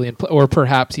to an alien, or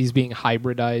perhaps he's being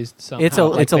hybridized somehow. It's a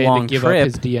they had to long give trip. up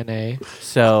his DNA.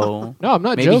 So No, I'm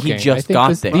not maybe joking. he just I think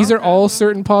got there. these are all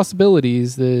certain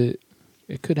possibilities that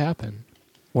it could happen.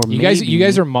 or You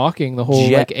guys are mocking the whole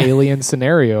Jet- like alien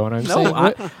scenario, and I'm saying,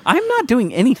 No, I'm not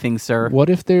doing anything, sir. what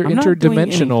if they're I'm not doing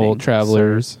interdimensional anything,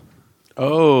 travelers?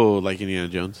 Oh, like Indiana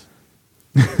Jones.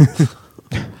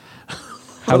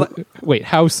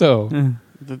 How so?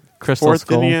 The Crystal fourth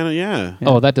Skull. Indiana, yeah.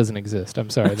 Oh, that doesn't exist. I'm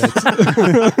sorry. That's,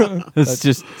 It's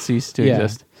just ceased to Yeah.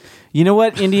 exist. You know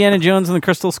what Indiana Jones and the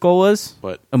Crystal Skull was?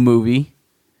 What? A movie.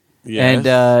 Yes.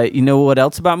 And you know what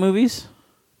else about movies?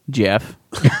 Jeff.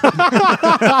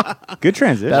 Good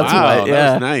transition. That's wow, what- that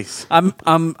yeah. was nice.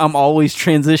 I'm always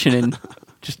transitioning,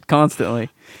 just constantly.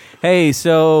 Hey,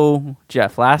 so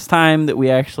Jeff, last time that we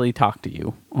actually talked to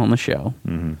you on the show,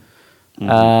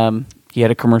 you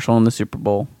had a commercial in the Super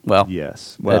Bowl. Well,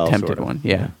 Yes. Well, attempted sort of. one.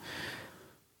 Yeah.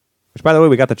 Which, by the way,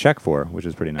 we got the check for, which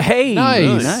is pretty nice. Hey,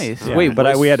 Nice. nice. Yeah, Wait,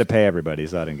 but we had to pay everybody,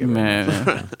 so I didn't get it.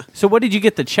 Man. So what did you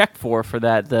get the check for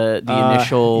that? The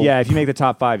initial. Yeah, if you make the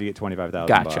top 5, you get $25,000.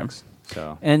 Gotcha.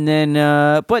 So And then,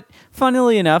 but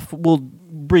funnily enough, we'll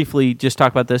briefly just talk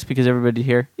about this because everybody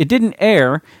here. It didn't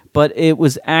air, but it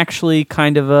was actually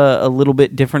kind of a little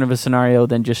bit different of a scenario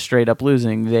than just straight up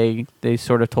losing. They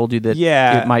sort of told you that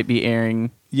Yeah. it might be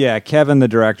airing. yeah, Kevin, the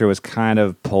director, was kind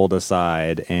of pulled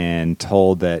aside and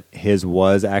told that his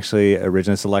was actually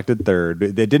originally selected third.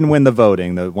 They didn't win the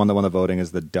voting. The one that won the voting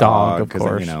is the dog, of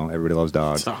course. everybody loves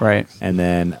dogs. Right. And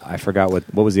then I forgot what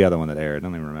was the other one that aired. I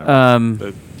don't even remember.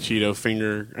 The Cheeto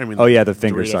finger. I mean, Oh yeah, the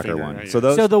finger Dorito sucker finger, one. right, So yeah.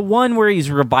 those So the one where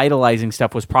he's revitalizing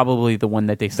stuff was probably the one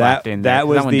that they slapped in. there, that 'cause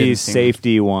was one the didn't seem-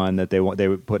 safety one that they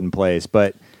put in place.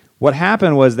 But what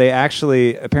happened was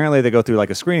apparently they go through like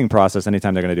a screening process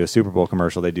anytime they're going to do a Super Bowl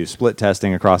commercial. They do split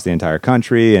testing across the entire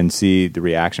country and see the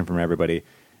reaction from everybody.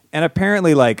 And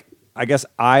apparently, like, I guess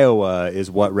Iowa is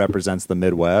what represents the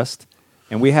Midwest.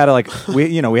 And we had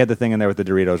we had the thing in there with the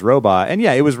Doritos robot, and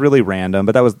yeah, it was really random,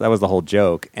 but that was the whole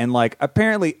joke. And like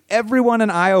apparently everyone in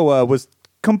Iowa was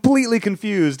completely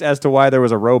confused as to why there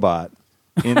was a robot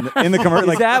in the commercial.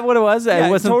 Is that what it was? Yeah, It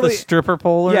wasn't totally. the stripper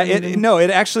pole or Yeah, anything? it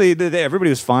actually everybody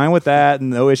was fine with that and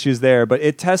no issues there. But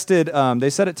it tested. They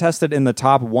said it tested in the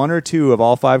top 1 or 2 of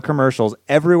all 5 commercials.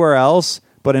 Everywhere else,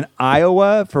 but in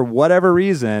Iowa, for whatever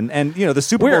reason, and the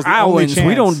Super We're Bowl's the only Iowans. chance.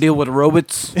 We don't deal with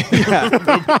robots.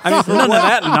 I mean, for None of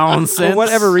that nonsense. For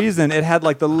whatever reason, it had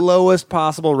like the lowest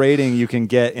possible rating you can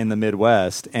get in the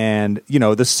Midwest, and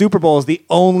the Super Bowl is the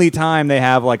only time they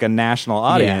have like a national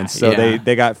audience. So yeah.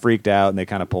 they got freaked out and they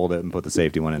kind of pulled it and put the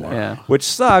safety one in there, Yeah. which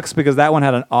sucks because that one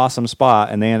had an awesome spot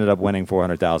and they ended up winning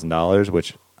 $400,000,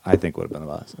 which I think would have been a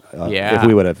lot if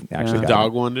we would have actually The gotten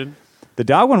dog it. one did. The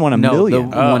dog one won $1 No, million.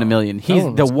 the one $1 million. He's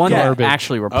one the was one that garbage.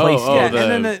 actually replaced Oh, it. Yeah, the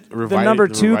and then the reviving- number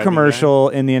the 2 reviving commercial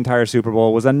in the entire Super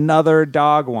Bowl was another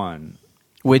dog one.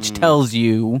 Which tells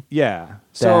you Yeah. that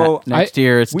So next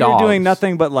year it's we dogs. were doing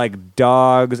nothing but like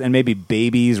dogs and maybe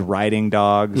babies riding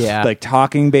dogs. Yeah. Like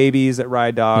talking babies that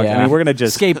ride dogs. Yeah. I mean, we're going to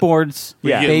just. skateboards.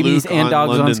 Yeah. Babies Luke and on dogs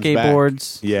London's on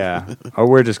skateboards. Yeah. Or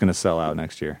we're just going to sell out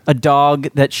next year. A dog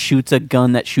that shoots a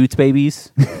gun that shoots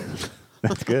babies,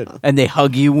 That's good. and they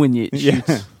hug you when you Yeah.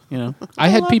 shoot. You know, I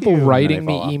had love people you. And writing then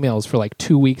me they fall off. emails for like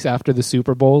 2 weeks after the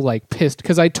Super Bowl, like pissed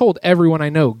because I told everyone I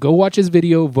know, go watch his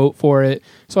video, vote for it.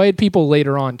 So I had people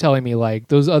later on telling me like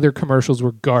those other commercials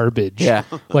were garbage. Yeah.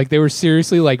 Like they were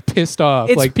seriously like pissed off.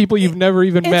 It's- Like people you've never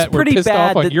even it's met were pretty pissed bad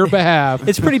off on that- your behalf.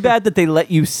 it's pretty bad that they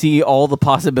let you see all the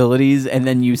possibilities and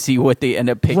then you see what they end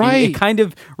up picking. Right. It kind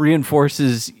of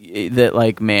reinforces that,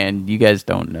 like, man, you guys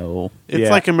don't know. It's Yeah.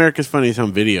 like America's Funniest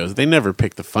Home Videos. They never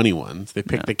pick the funny ones. They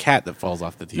pick the cat that falls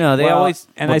off the TV. No, they Well, always.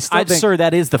 and well, I still think- sir,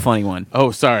 that is the funny one.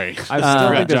 Oh, sorry. I still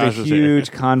think there's Josh a was here.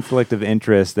 huge conflict of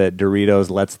interest that Doritos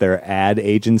lets their ad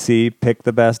agency pick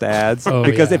the best ads. Oh,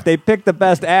 because yeah. if they pick the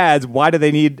best ads, why do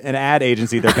they need an ad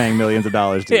agency they're paying millions of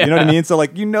dollars to? You know what I Yeah. mean? So,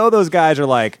 like, those guys are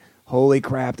like, holy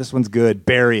crap, this one's good.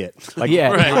 Bury it. Like, Yeah.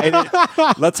 hide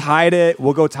it. Let's hide it.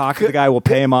 We'll go talk to the guy. We'll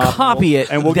pay him off. Copy it,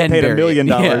 And we'll then get paid bury $1 million it.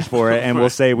 Yeah. for it. And we'll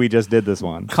say we just did this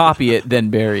one. Copy it, then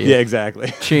bury it. Yeah,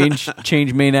 exactly.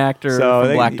 Change main actor So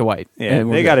from black to white. Yeah, And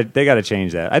we're they good. got to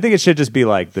change that. I think it should just be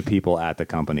like the people at the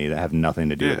company that have nothing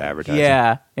to do with advertising.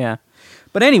 Yeah.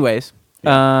 But anyways,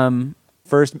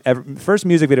 First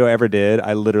music video I ever did,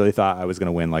 I literally thought I was going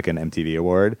to win like an MTV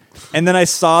award. And then I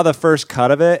saw the first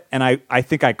cut of it and I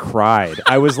think I cried.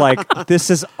 I was like, this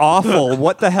is awful.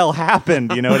 What the hell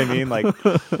happened? You know what I mean? Like,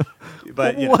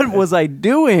 But what was I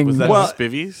doing? Was that Well-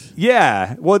 Spivvies?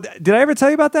 Yeah. Well, did I ever tell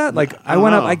you about that? Like, I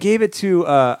went up. know. I gave it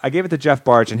to Jeff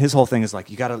Barch, and his whole thing is like,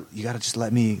 you gotta just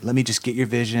let me just get your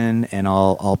vision, and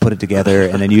I'll put it together,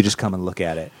 and then you just come and look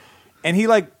at it. And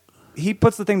he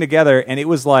puts the thing together, and it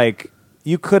was like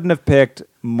you couldn't have picked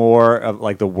more of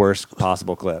like the worst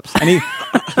possible clips. And he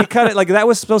cut it like that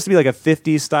was supposed to be like a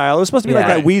 50s style. It was supposed to be like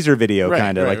that Weezer video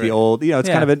kind of like the old, it's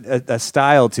kind of a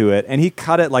style to it. And he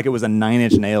cut it like it was a Nine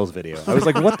Inch Nails video. I was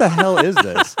like, what the hell is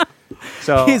this?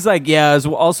 So He's like, I was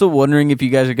also wondering if you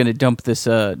guys are going to dump this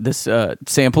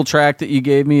sample track that you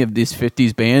gave me of this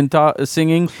 50s band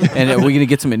singing, and are we going to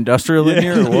get some industrial in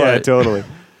here or what? yeah, totally.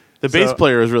 The bass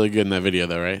player was really good in that video,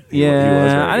 though, right? Yeah, He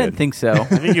was very I good. didn't think so. I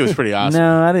think he was pretty awesome.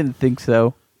 No, I didn't think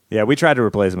so. Yeah, we tried to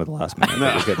replace him at the last minute.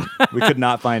 But we could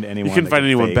not find anyone. You couldn't that find could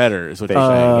anyone fake- better, is what fake you're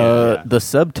saying. Yeah. The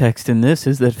subtext in this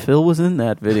is that Phil was in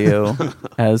that video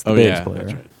as the bass player.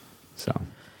 That's right. So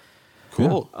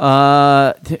Cool.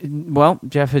 Well,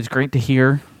 Jeff, it's great to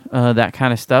hear that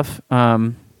kind of stuff.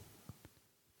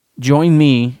 Join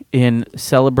me in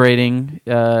celebrating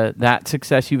that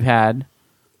success you've had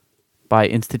by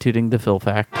instituting the Phil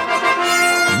Fact.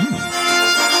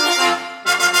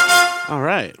 All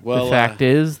right. Well, The fact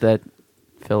is that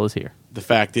Phil is here. the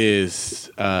fact is,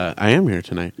 I am here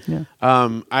tonight. Yeah.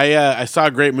 I saw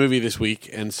a great movie this week,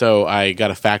 and so I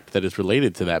got a fact that is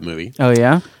related to that movie. Oh,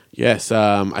 yeah? Yes,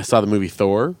 I saw the movie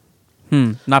Thor.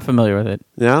 Not familiar with it.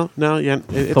 No, yeah,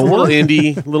 it's Thor? a little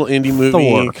indie movie.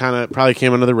 Thor. Kind of probably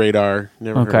came under the radar.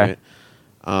 Never Okay. heard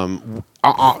of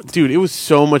it. Dude, it was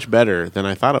so much better than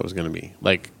I thought it was going to be.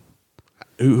 Like,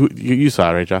 who you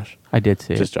saw it, right, Josh? I did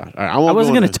see Just it. Josh. All right, I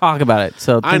wasn't going to talk about it,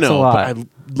 so I thanks know, a lot. but I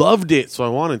loved it, so I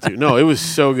wanted to. No, it was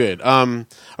so good. All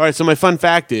right, so my fun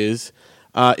fact is,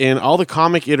 in all the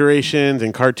comic iterations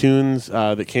and cartoons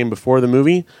that came before the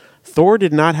movie, Thor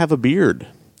did not have a beard,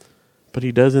 but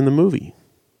he does in the movie.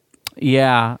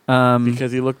 Yeah.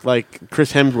 Because he looked like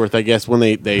Chris Hemsworth, I guess, when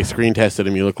they screen tested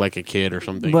him, he looked like a kid or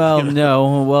something. Well, You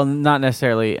know? no. Well, not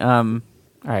necessarily.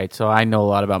 All right, so I know a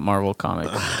lot about Marvel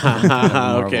comics. I'm a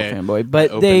Marvel Okay. fanboy.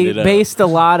 But Opened they it up. based a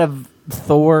lot of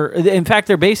Thor. In fact,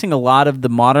 they're basing a lot of the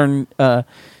modern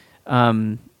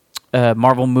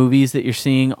Marvel movies that you're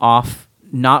seeing off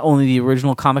not only the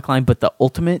original comic line, but the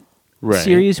Ultimate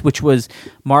series, which was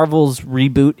Marvel's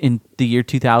reboot in the year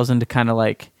 2000 to kind of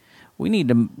like, we need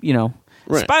to,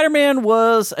 Right. Spider-Man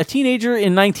was a teenager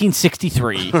in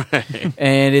 1963,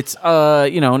 and it's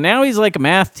now he's like a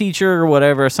math teacher or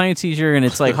whatever, a science teacher, and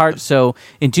it's like hard. So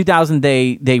in 2000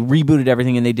 they rebooted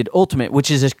everything and they did Ultimate,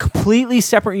 which is a completely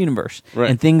separate universe,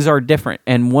 and things are different.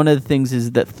 And one of the things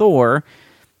is that Thor,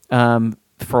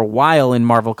 for a while in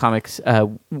Marvel Comics,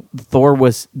 Thor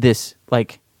was this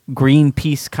like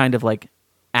Greenpeace kind of like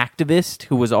activist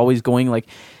who was always going like.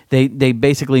 They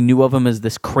basically knew of him as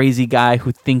this crazy guy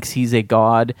who thinks he's a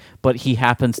god, but he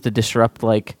happens to disrupt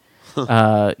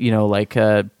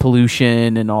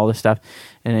pollution and all this stuff.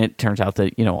 And it turns out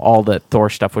that all the Thor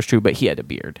stuff was true, but he had a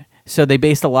beard. So they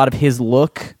based a lot of his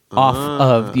look off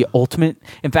of the Ultimate.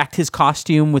 In fact, his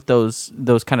costume with those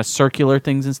kind of circular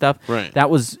things and stuff, that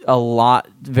was a lot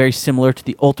very similar to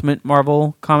the Ultimate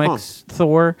Marvel Comics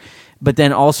Thor. But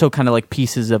then also kind of like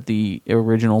pieces of the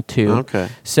original too. Okay.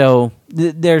 So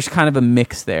there's kind of a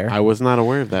mix there. I was not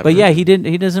aware of that. But yeah, he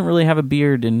doesn't really have a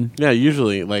beard, and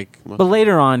usually but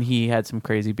later on he had some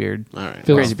crazy beard. All right.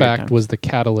 Phil's Crazy beard fact time. was the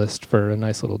catalyst for a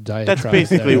nice little diatribe. That's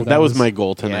basically there. that was my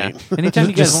goal tonight. Yeah. Anytime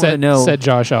you guys just want to know, set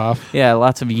Josh off. yeah,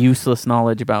 lots of useless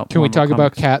knowledge about. Can we Marvel talk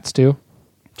about Comics. cats too?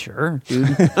 Sure, dude.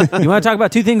 You want to talk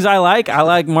about two things I like? I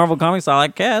like Marvel Comics. I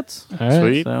like cats. All right.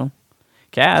 Sweet. So,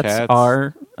 cats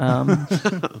are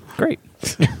great.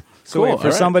 So Cool, wait, for all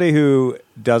right. somebody who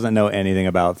doesn't know anything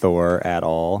about Thor at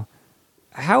all,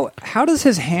 how does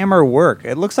his hammer work?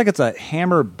 It looks like it's a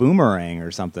hammer boomerang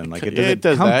or something. Like does it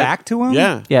does come that. back to him?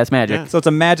 Yeah. Yeah, it's magic. So it's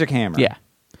a magic hammer. Yeah.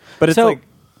 But it's So- like,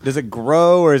 does it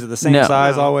grow or is it the same No.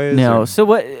 size always? No. Or- So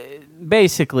what?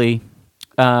 Basically,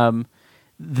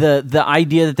 the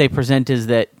idea that they present is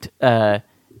that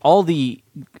all the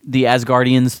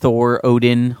Asgardians, Thor,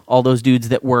 Odin, all those dudes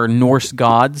that were Norse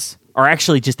gods are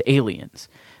actually just aliens,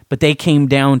 but they came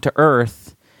down to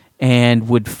Earth and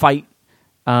would fight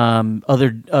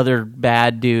other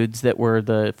bad dudes that were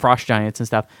the frost giants and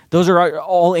stuff. Those are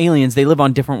all aliens. They live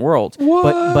on different worlds.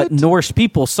 But Norse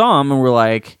people saw them and were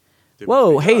like,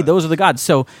 "Whoa, hey, those are the gods."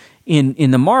 So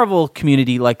in the Marvel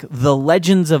community, like the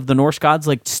legends of the Norse gods,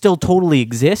 like still totally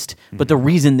exist. But the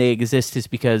reason they exist is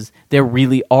because there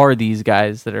really are these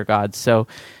guys that are gods. So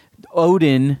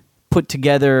Odin put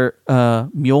together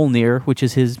Mjolnir, which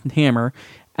is his hammer.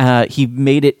 He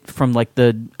made it from like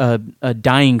a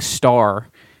dying star,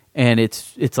 and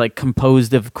it's like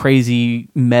composed of crazy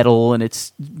metal, and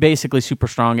it's basically super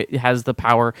strong. It has the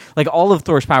power, like all of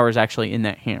Thor's power is actually in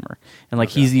that hammer, and like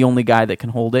he's the only guy that can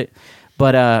hold it.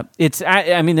 But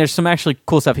I mean, there's some actually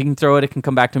cool stuff. He can throw it; it can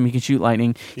come back to him. He can shoot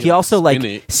lightning. He also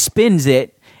like spins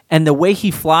it, and the way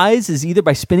he flies is either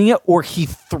by spinning it or he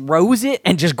throws it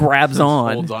and just grabs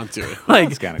on, holds on to it. like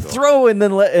That's kinda cool. throw and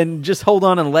then and just hold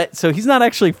on and let. So he's not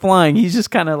actually flying; he's just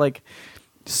kind of like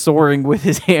soaring with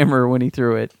his hammer when he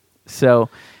threw it. So,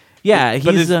 yeah,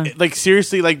 But he's like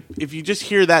seriously, like if you just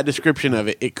hear that description of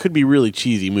it, it could be a really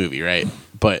cheesy movie, right?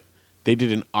 But they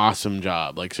did an awesome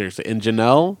job, like seriously. And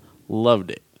Janelle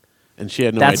loved it, and she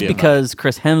had no that's idea. because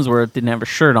Chris Hemsworth didn't have a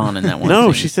shirt on in that one.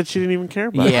 No, scene. she said she didn't even care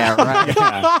about Yeah,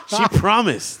 right. it. She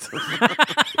promised.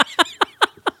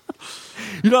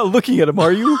 You're not looking at him,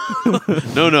 are you?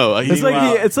 No. It's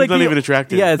like he's not even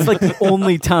attractive. Yeah, it's like the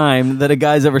only time that a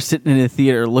guy's ever sitting in a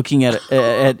theater looking at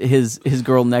his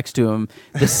girl next to him,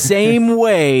 the same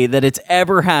way that it's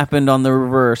ever happened on the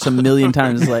reverse a million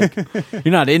times. Like,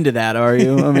 you're not into that, are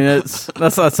you? I mean, that's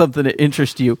not something that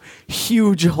interests you.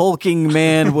 Huge hulking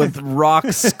man with rock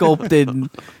sculpted,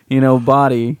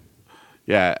 body.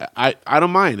 Yeah, I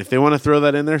don't mind if they want to throw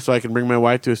that in there, so I can bring my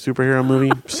wife to a superhero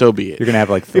movie. So be it. You're gonna have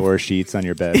like Thor sheets on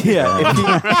your bed. Yeah.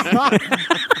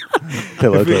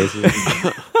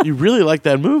 Pillowcases. You really like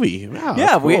that movie? Wow,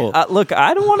 Yeah, that's cool. look.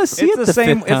 I don't want to see It's it the the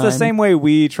same. fifth It's the time. same way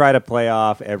we try to play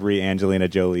off every Angelina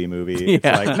Jolie movie. It's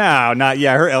Yeah. like, no, not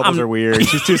yeah. Her elbows are weird.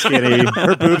 She's too skinny.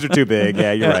 Her boobs are too big.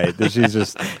 Yeah, you're right. She's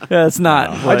just. Yeah, it's not.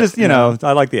 I just,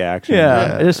 I like the action.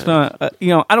 Yeah, it's not. I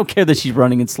don't care that she's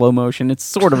running in slow motion. It's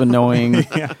sort of annoying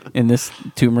in this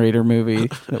Tomb Raider movie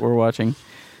that we're watching.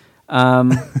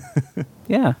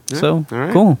 Yeah. So all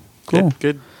right. cool.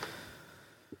 Good.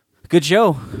 Good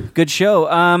show.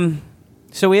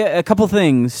 So we had a couple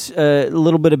things, a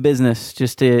little bit of business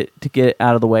just to get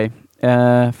out of the way.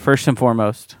 First and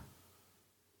foremost,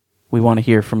 we want to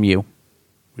hear from you.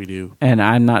 We do. And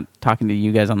I'm not talking to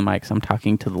you guys on the mics. I'm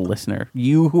talking to the listener.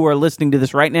 You who are listening to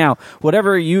this right now,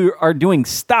 whatever you are doing,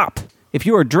 stop. If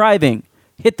you are driving,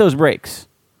 hit those brakes.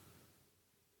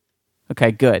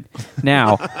 Okay, good.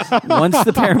 Now, once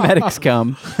the paramedics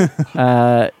come,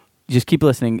 just keep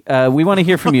listening. We want to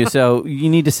hear from you, so you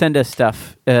need to send us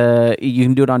stuff. You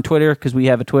can do it on Twitter, because we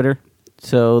have a Twitter.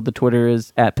 So the Twitter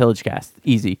is @PillageCast.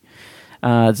 Easy.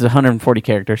 It's 140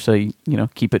 characters, so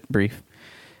keep it brief.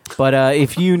 But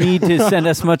if you need to send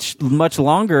us much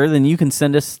longer, then you can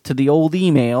send us to the old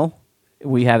email.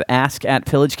 We have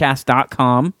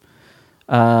ask@pillagecast.com.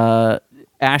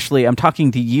 Ashley, I'm talking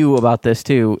to you about this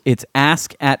too. It's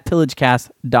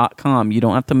ask@pillagecast.com. You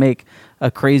don't have to make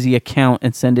a crazy account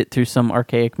and send it through some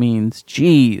archaic means.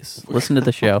 Jeez, listen to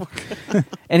the show.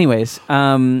 Anyways,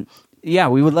 yeah,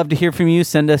 we would love to hear from you.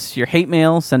 Send us your hate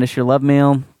mail. Send us your love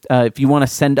mail. If you want to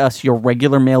send us your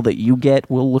regular mail that you get,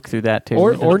 we'll look through that too.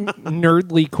 Or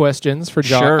nerdly questions for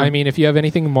Josh. Sure. I mean, if you have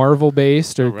anything Marvel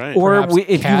based or Right. or perhaps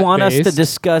if you want us to cat-based,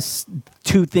 discuss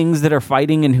two things that are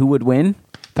fighting and who would win,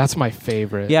 that's my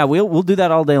favorite. yeah, we'll do that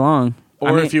all day long.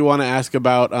 Or if you want to ask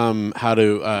about how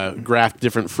to graft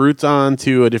different fruits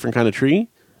onto a different kind of tree,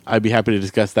 I'd be happy to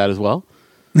discuss that as well.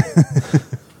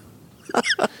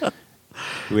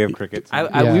 Do we have crickets?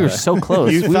 We were so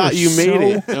close. You We thought were you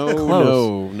made so it. No,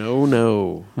 close.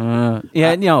 no.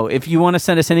 Yeah, no. If you want to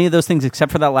send us any of those things,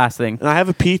 except for that last thing, And I have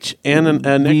a peach and a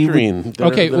nectarine. that are-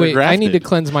 Okay, that are wait. I need to grafted.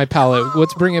 cleanse my palate.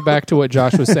 Let's bring it back to what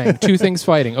Josh was saying. Two things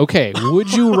fighting. Okay,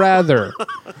 would you rather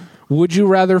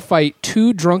fight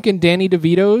two drunken Danny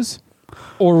DeVitos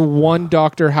or one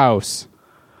Dr. House?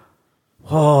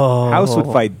 House would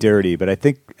fight dirty, but I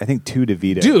think two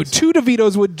DeVitos. Dude, two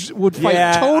DeVitos would fight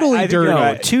Yeah, totally I think dirty. you're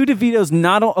right. two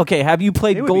DeVitos. Okay, have you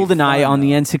played It would be GoldenEye fun, on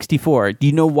the though. N64? Do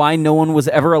you know why no one was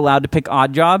ever allowed to pick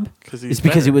Odd Job? 'Cause he's It's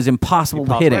because better. it was impossible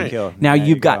to hit Impossible him. to kill. Now There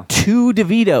you've you got go. two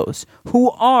DeVitos who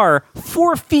are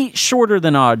 4 feet shorter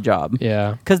than Odd Job.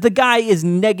 Yeah. Because the guy is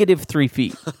negative 3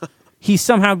 feet. He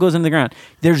somehow goes into the ground.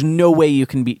 There's no way you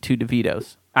can beat two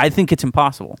DeVitos. I think it's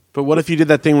impossible. But what if you did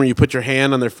that thing where you put your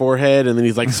hand on their forehead and then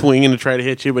he's like swinging to try to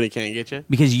hit you, but he can't get you?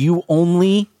 Because you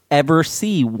only ever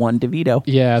see one DeVito.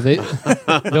 Yeah,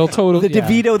 they'll totally. The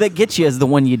DeVito that gets you is the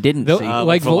one you didn't They'll, see.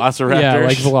 like Velociraptors. Yeah,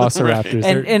 like Velociraptors. And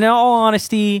They're- in all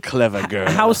honesty, Clever girl.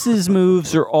 House's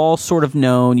moves are all sort of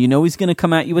known. You know he's going to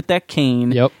come at you with that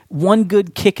cane. Yep. One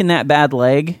good kick in that bad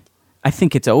leg, I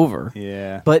think it's over.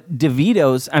 Yeah. But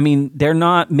DeVitos, I mean, they're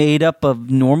not made up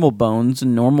of normal bones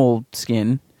and normal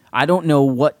skin. I don't know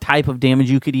what type of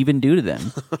damage you could even do to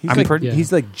them.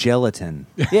 He's like gelatin.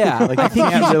 Yeah, Like I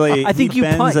think you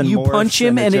punch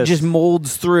him and it just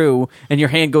molds through, and your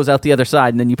hand goes out the other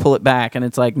side, and then you pull it back, and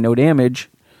it's like no damage.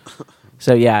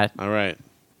 So yeah, All right.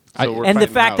 I- So we're and the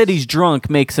fighting fact house. that he's drunk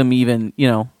makes him even,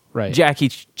 Right. Jackie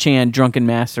Chan drunken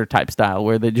master type style,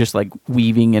 where they're just like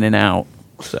weaving in and out.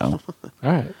 So All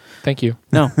right. Thank you.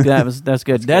 no, that's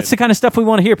good. That's the kind of stuff we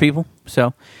want to hear, people.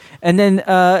 So, and then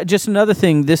just another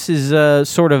thing. This is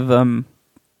sort of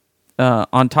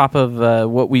on top of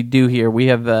what we do here. We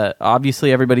have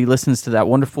obviously everybody listens to that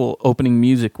wonderful opening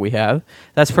music we have.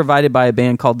 That's provided by a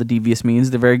band called The Devious Means.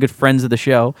 They're very good friends of the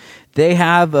show. They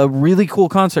have a really cool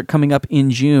concert coming up in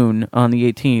June on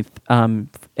the 18th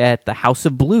at the House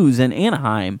of Blues in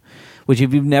Anaheim, which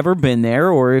if you've never been there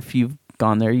or if you've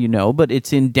gone there, but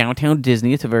it's in downtown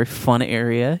Disney. It's a very fun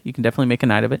area. You can definitely make a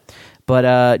night of it.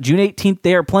 But June 18th,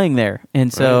 they are playing there.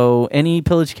 And so any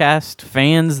Pillage Cast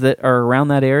fans that are around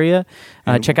that area,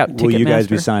 check out Ticketmaster. Will you guys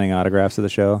be signing autographs to the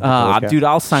show? Dude,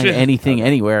 I'll sign anything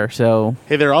anywhere. So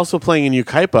Hey, they're also playing in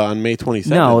Yucaipa on May 27th.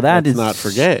 No, Let's not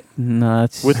forget.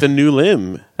 nuts. With the new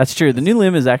limb. That's true. The new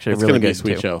limb is actually It's really going to be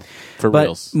good a sweet too. show. For But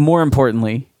reals. more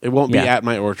importantly, It won't be yeah. at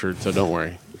my orchard, so don't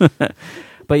worry.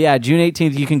 But yeah, June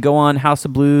 18th, you can go on House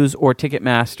of Blues or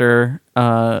Ticketmaster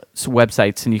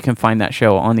websites, and you can find that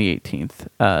show on the 18th.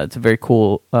 It's a very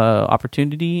cool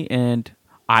opportunity, and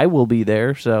I will be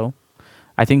there. So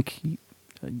I think,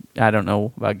 I don't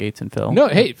know about Gates and Phil. No,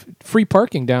 hey, free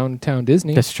parking downtown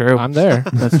Disney. That's true. I'm there.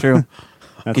 That's true.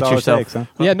 That's Get all yourself- it takes, huh?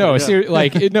 Yeah, no,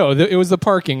 it was the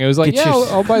parking. It was like, Get yeah, your-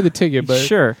 I'll buy the ticket, but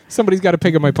Sure. somebody's got to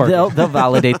pick up my parking. They'll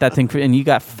validate that thing, and you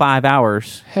got 5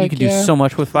 hours. You Heck can yeah. do so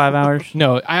much with 5 hours.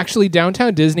 No, actually,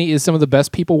 downtown Disney is some of the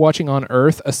best people watching on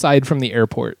Earth, aside from the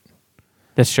airport.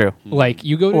 That's true. Like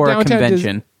you go to Or a downtown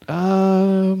convention.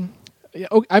 Yeah,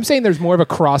 I'm saying there's more of a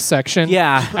cross section.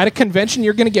 Yeah. At a convention,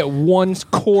 you're going to get one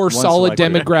core solid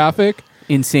select group. demographic.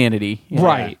 Insanity. Yeah.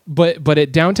 Right, but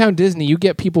at downtown Disney, you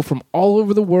get people from all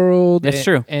over the world. That's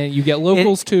true. and you get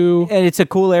locals too. And it's a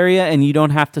cool area, and you don't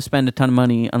have to spend a ton of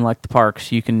money, unlike the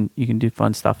parks. You can do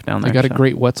fun stuff down there. I got a so.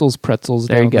 great Wetzel's Pretzels.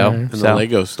 There you down go. there. And So- the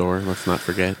Lego store, let's not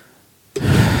forget.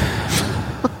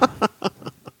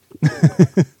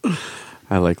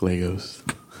 I like Legos.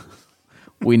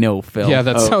 We know, Phil. Yeah,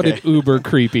 that Okay. sounded uber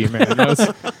creepy, man. Is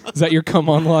that your come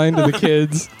on line to the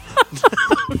kids?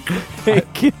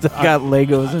 Kids have got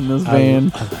Legos in this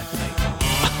van.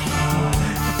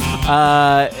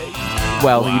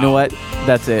 Well, you know what?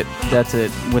 That's it.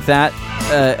 With that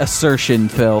assertion,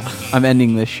 Phil, I'm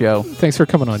ending this show. Thanks for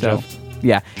coming on, So, Jeff.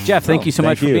 yeah. Jeff, thank you so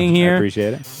much for being I here.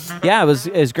 appreciate it. Yeah, it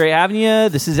was great having you.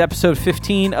 This is episode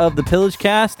 15 of the Pillage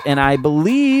Cast, and I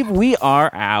believe we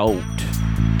are out.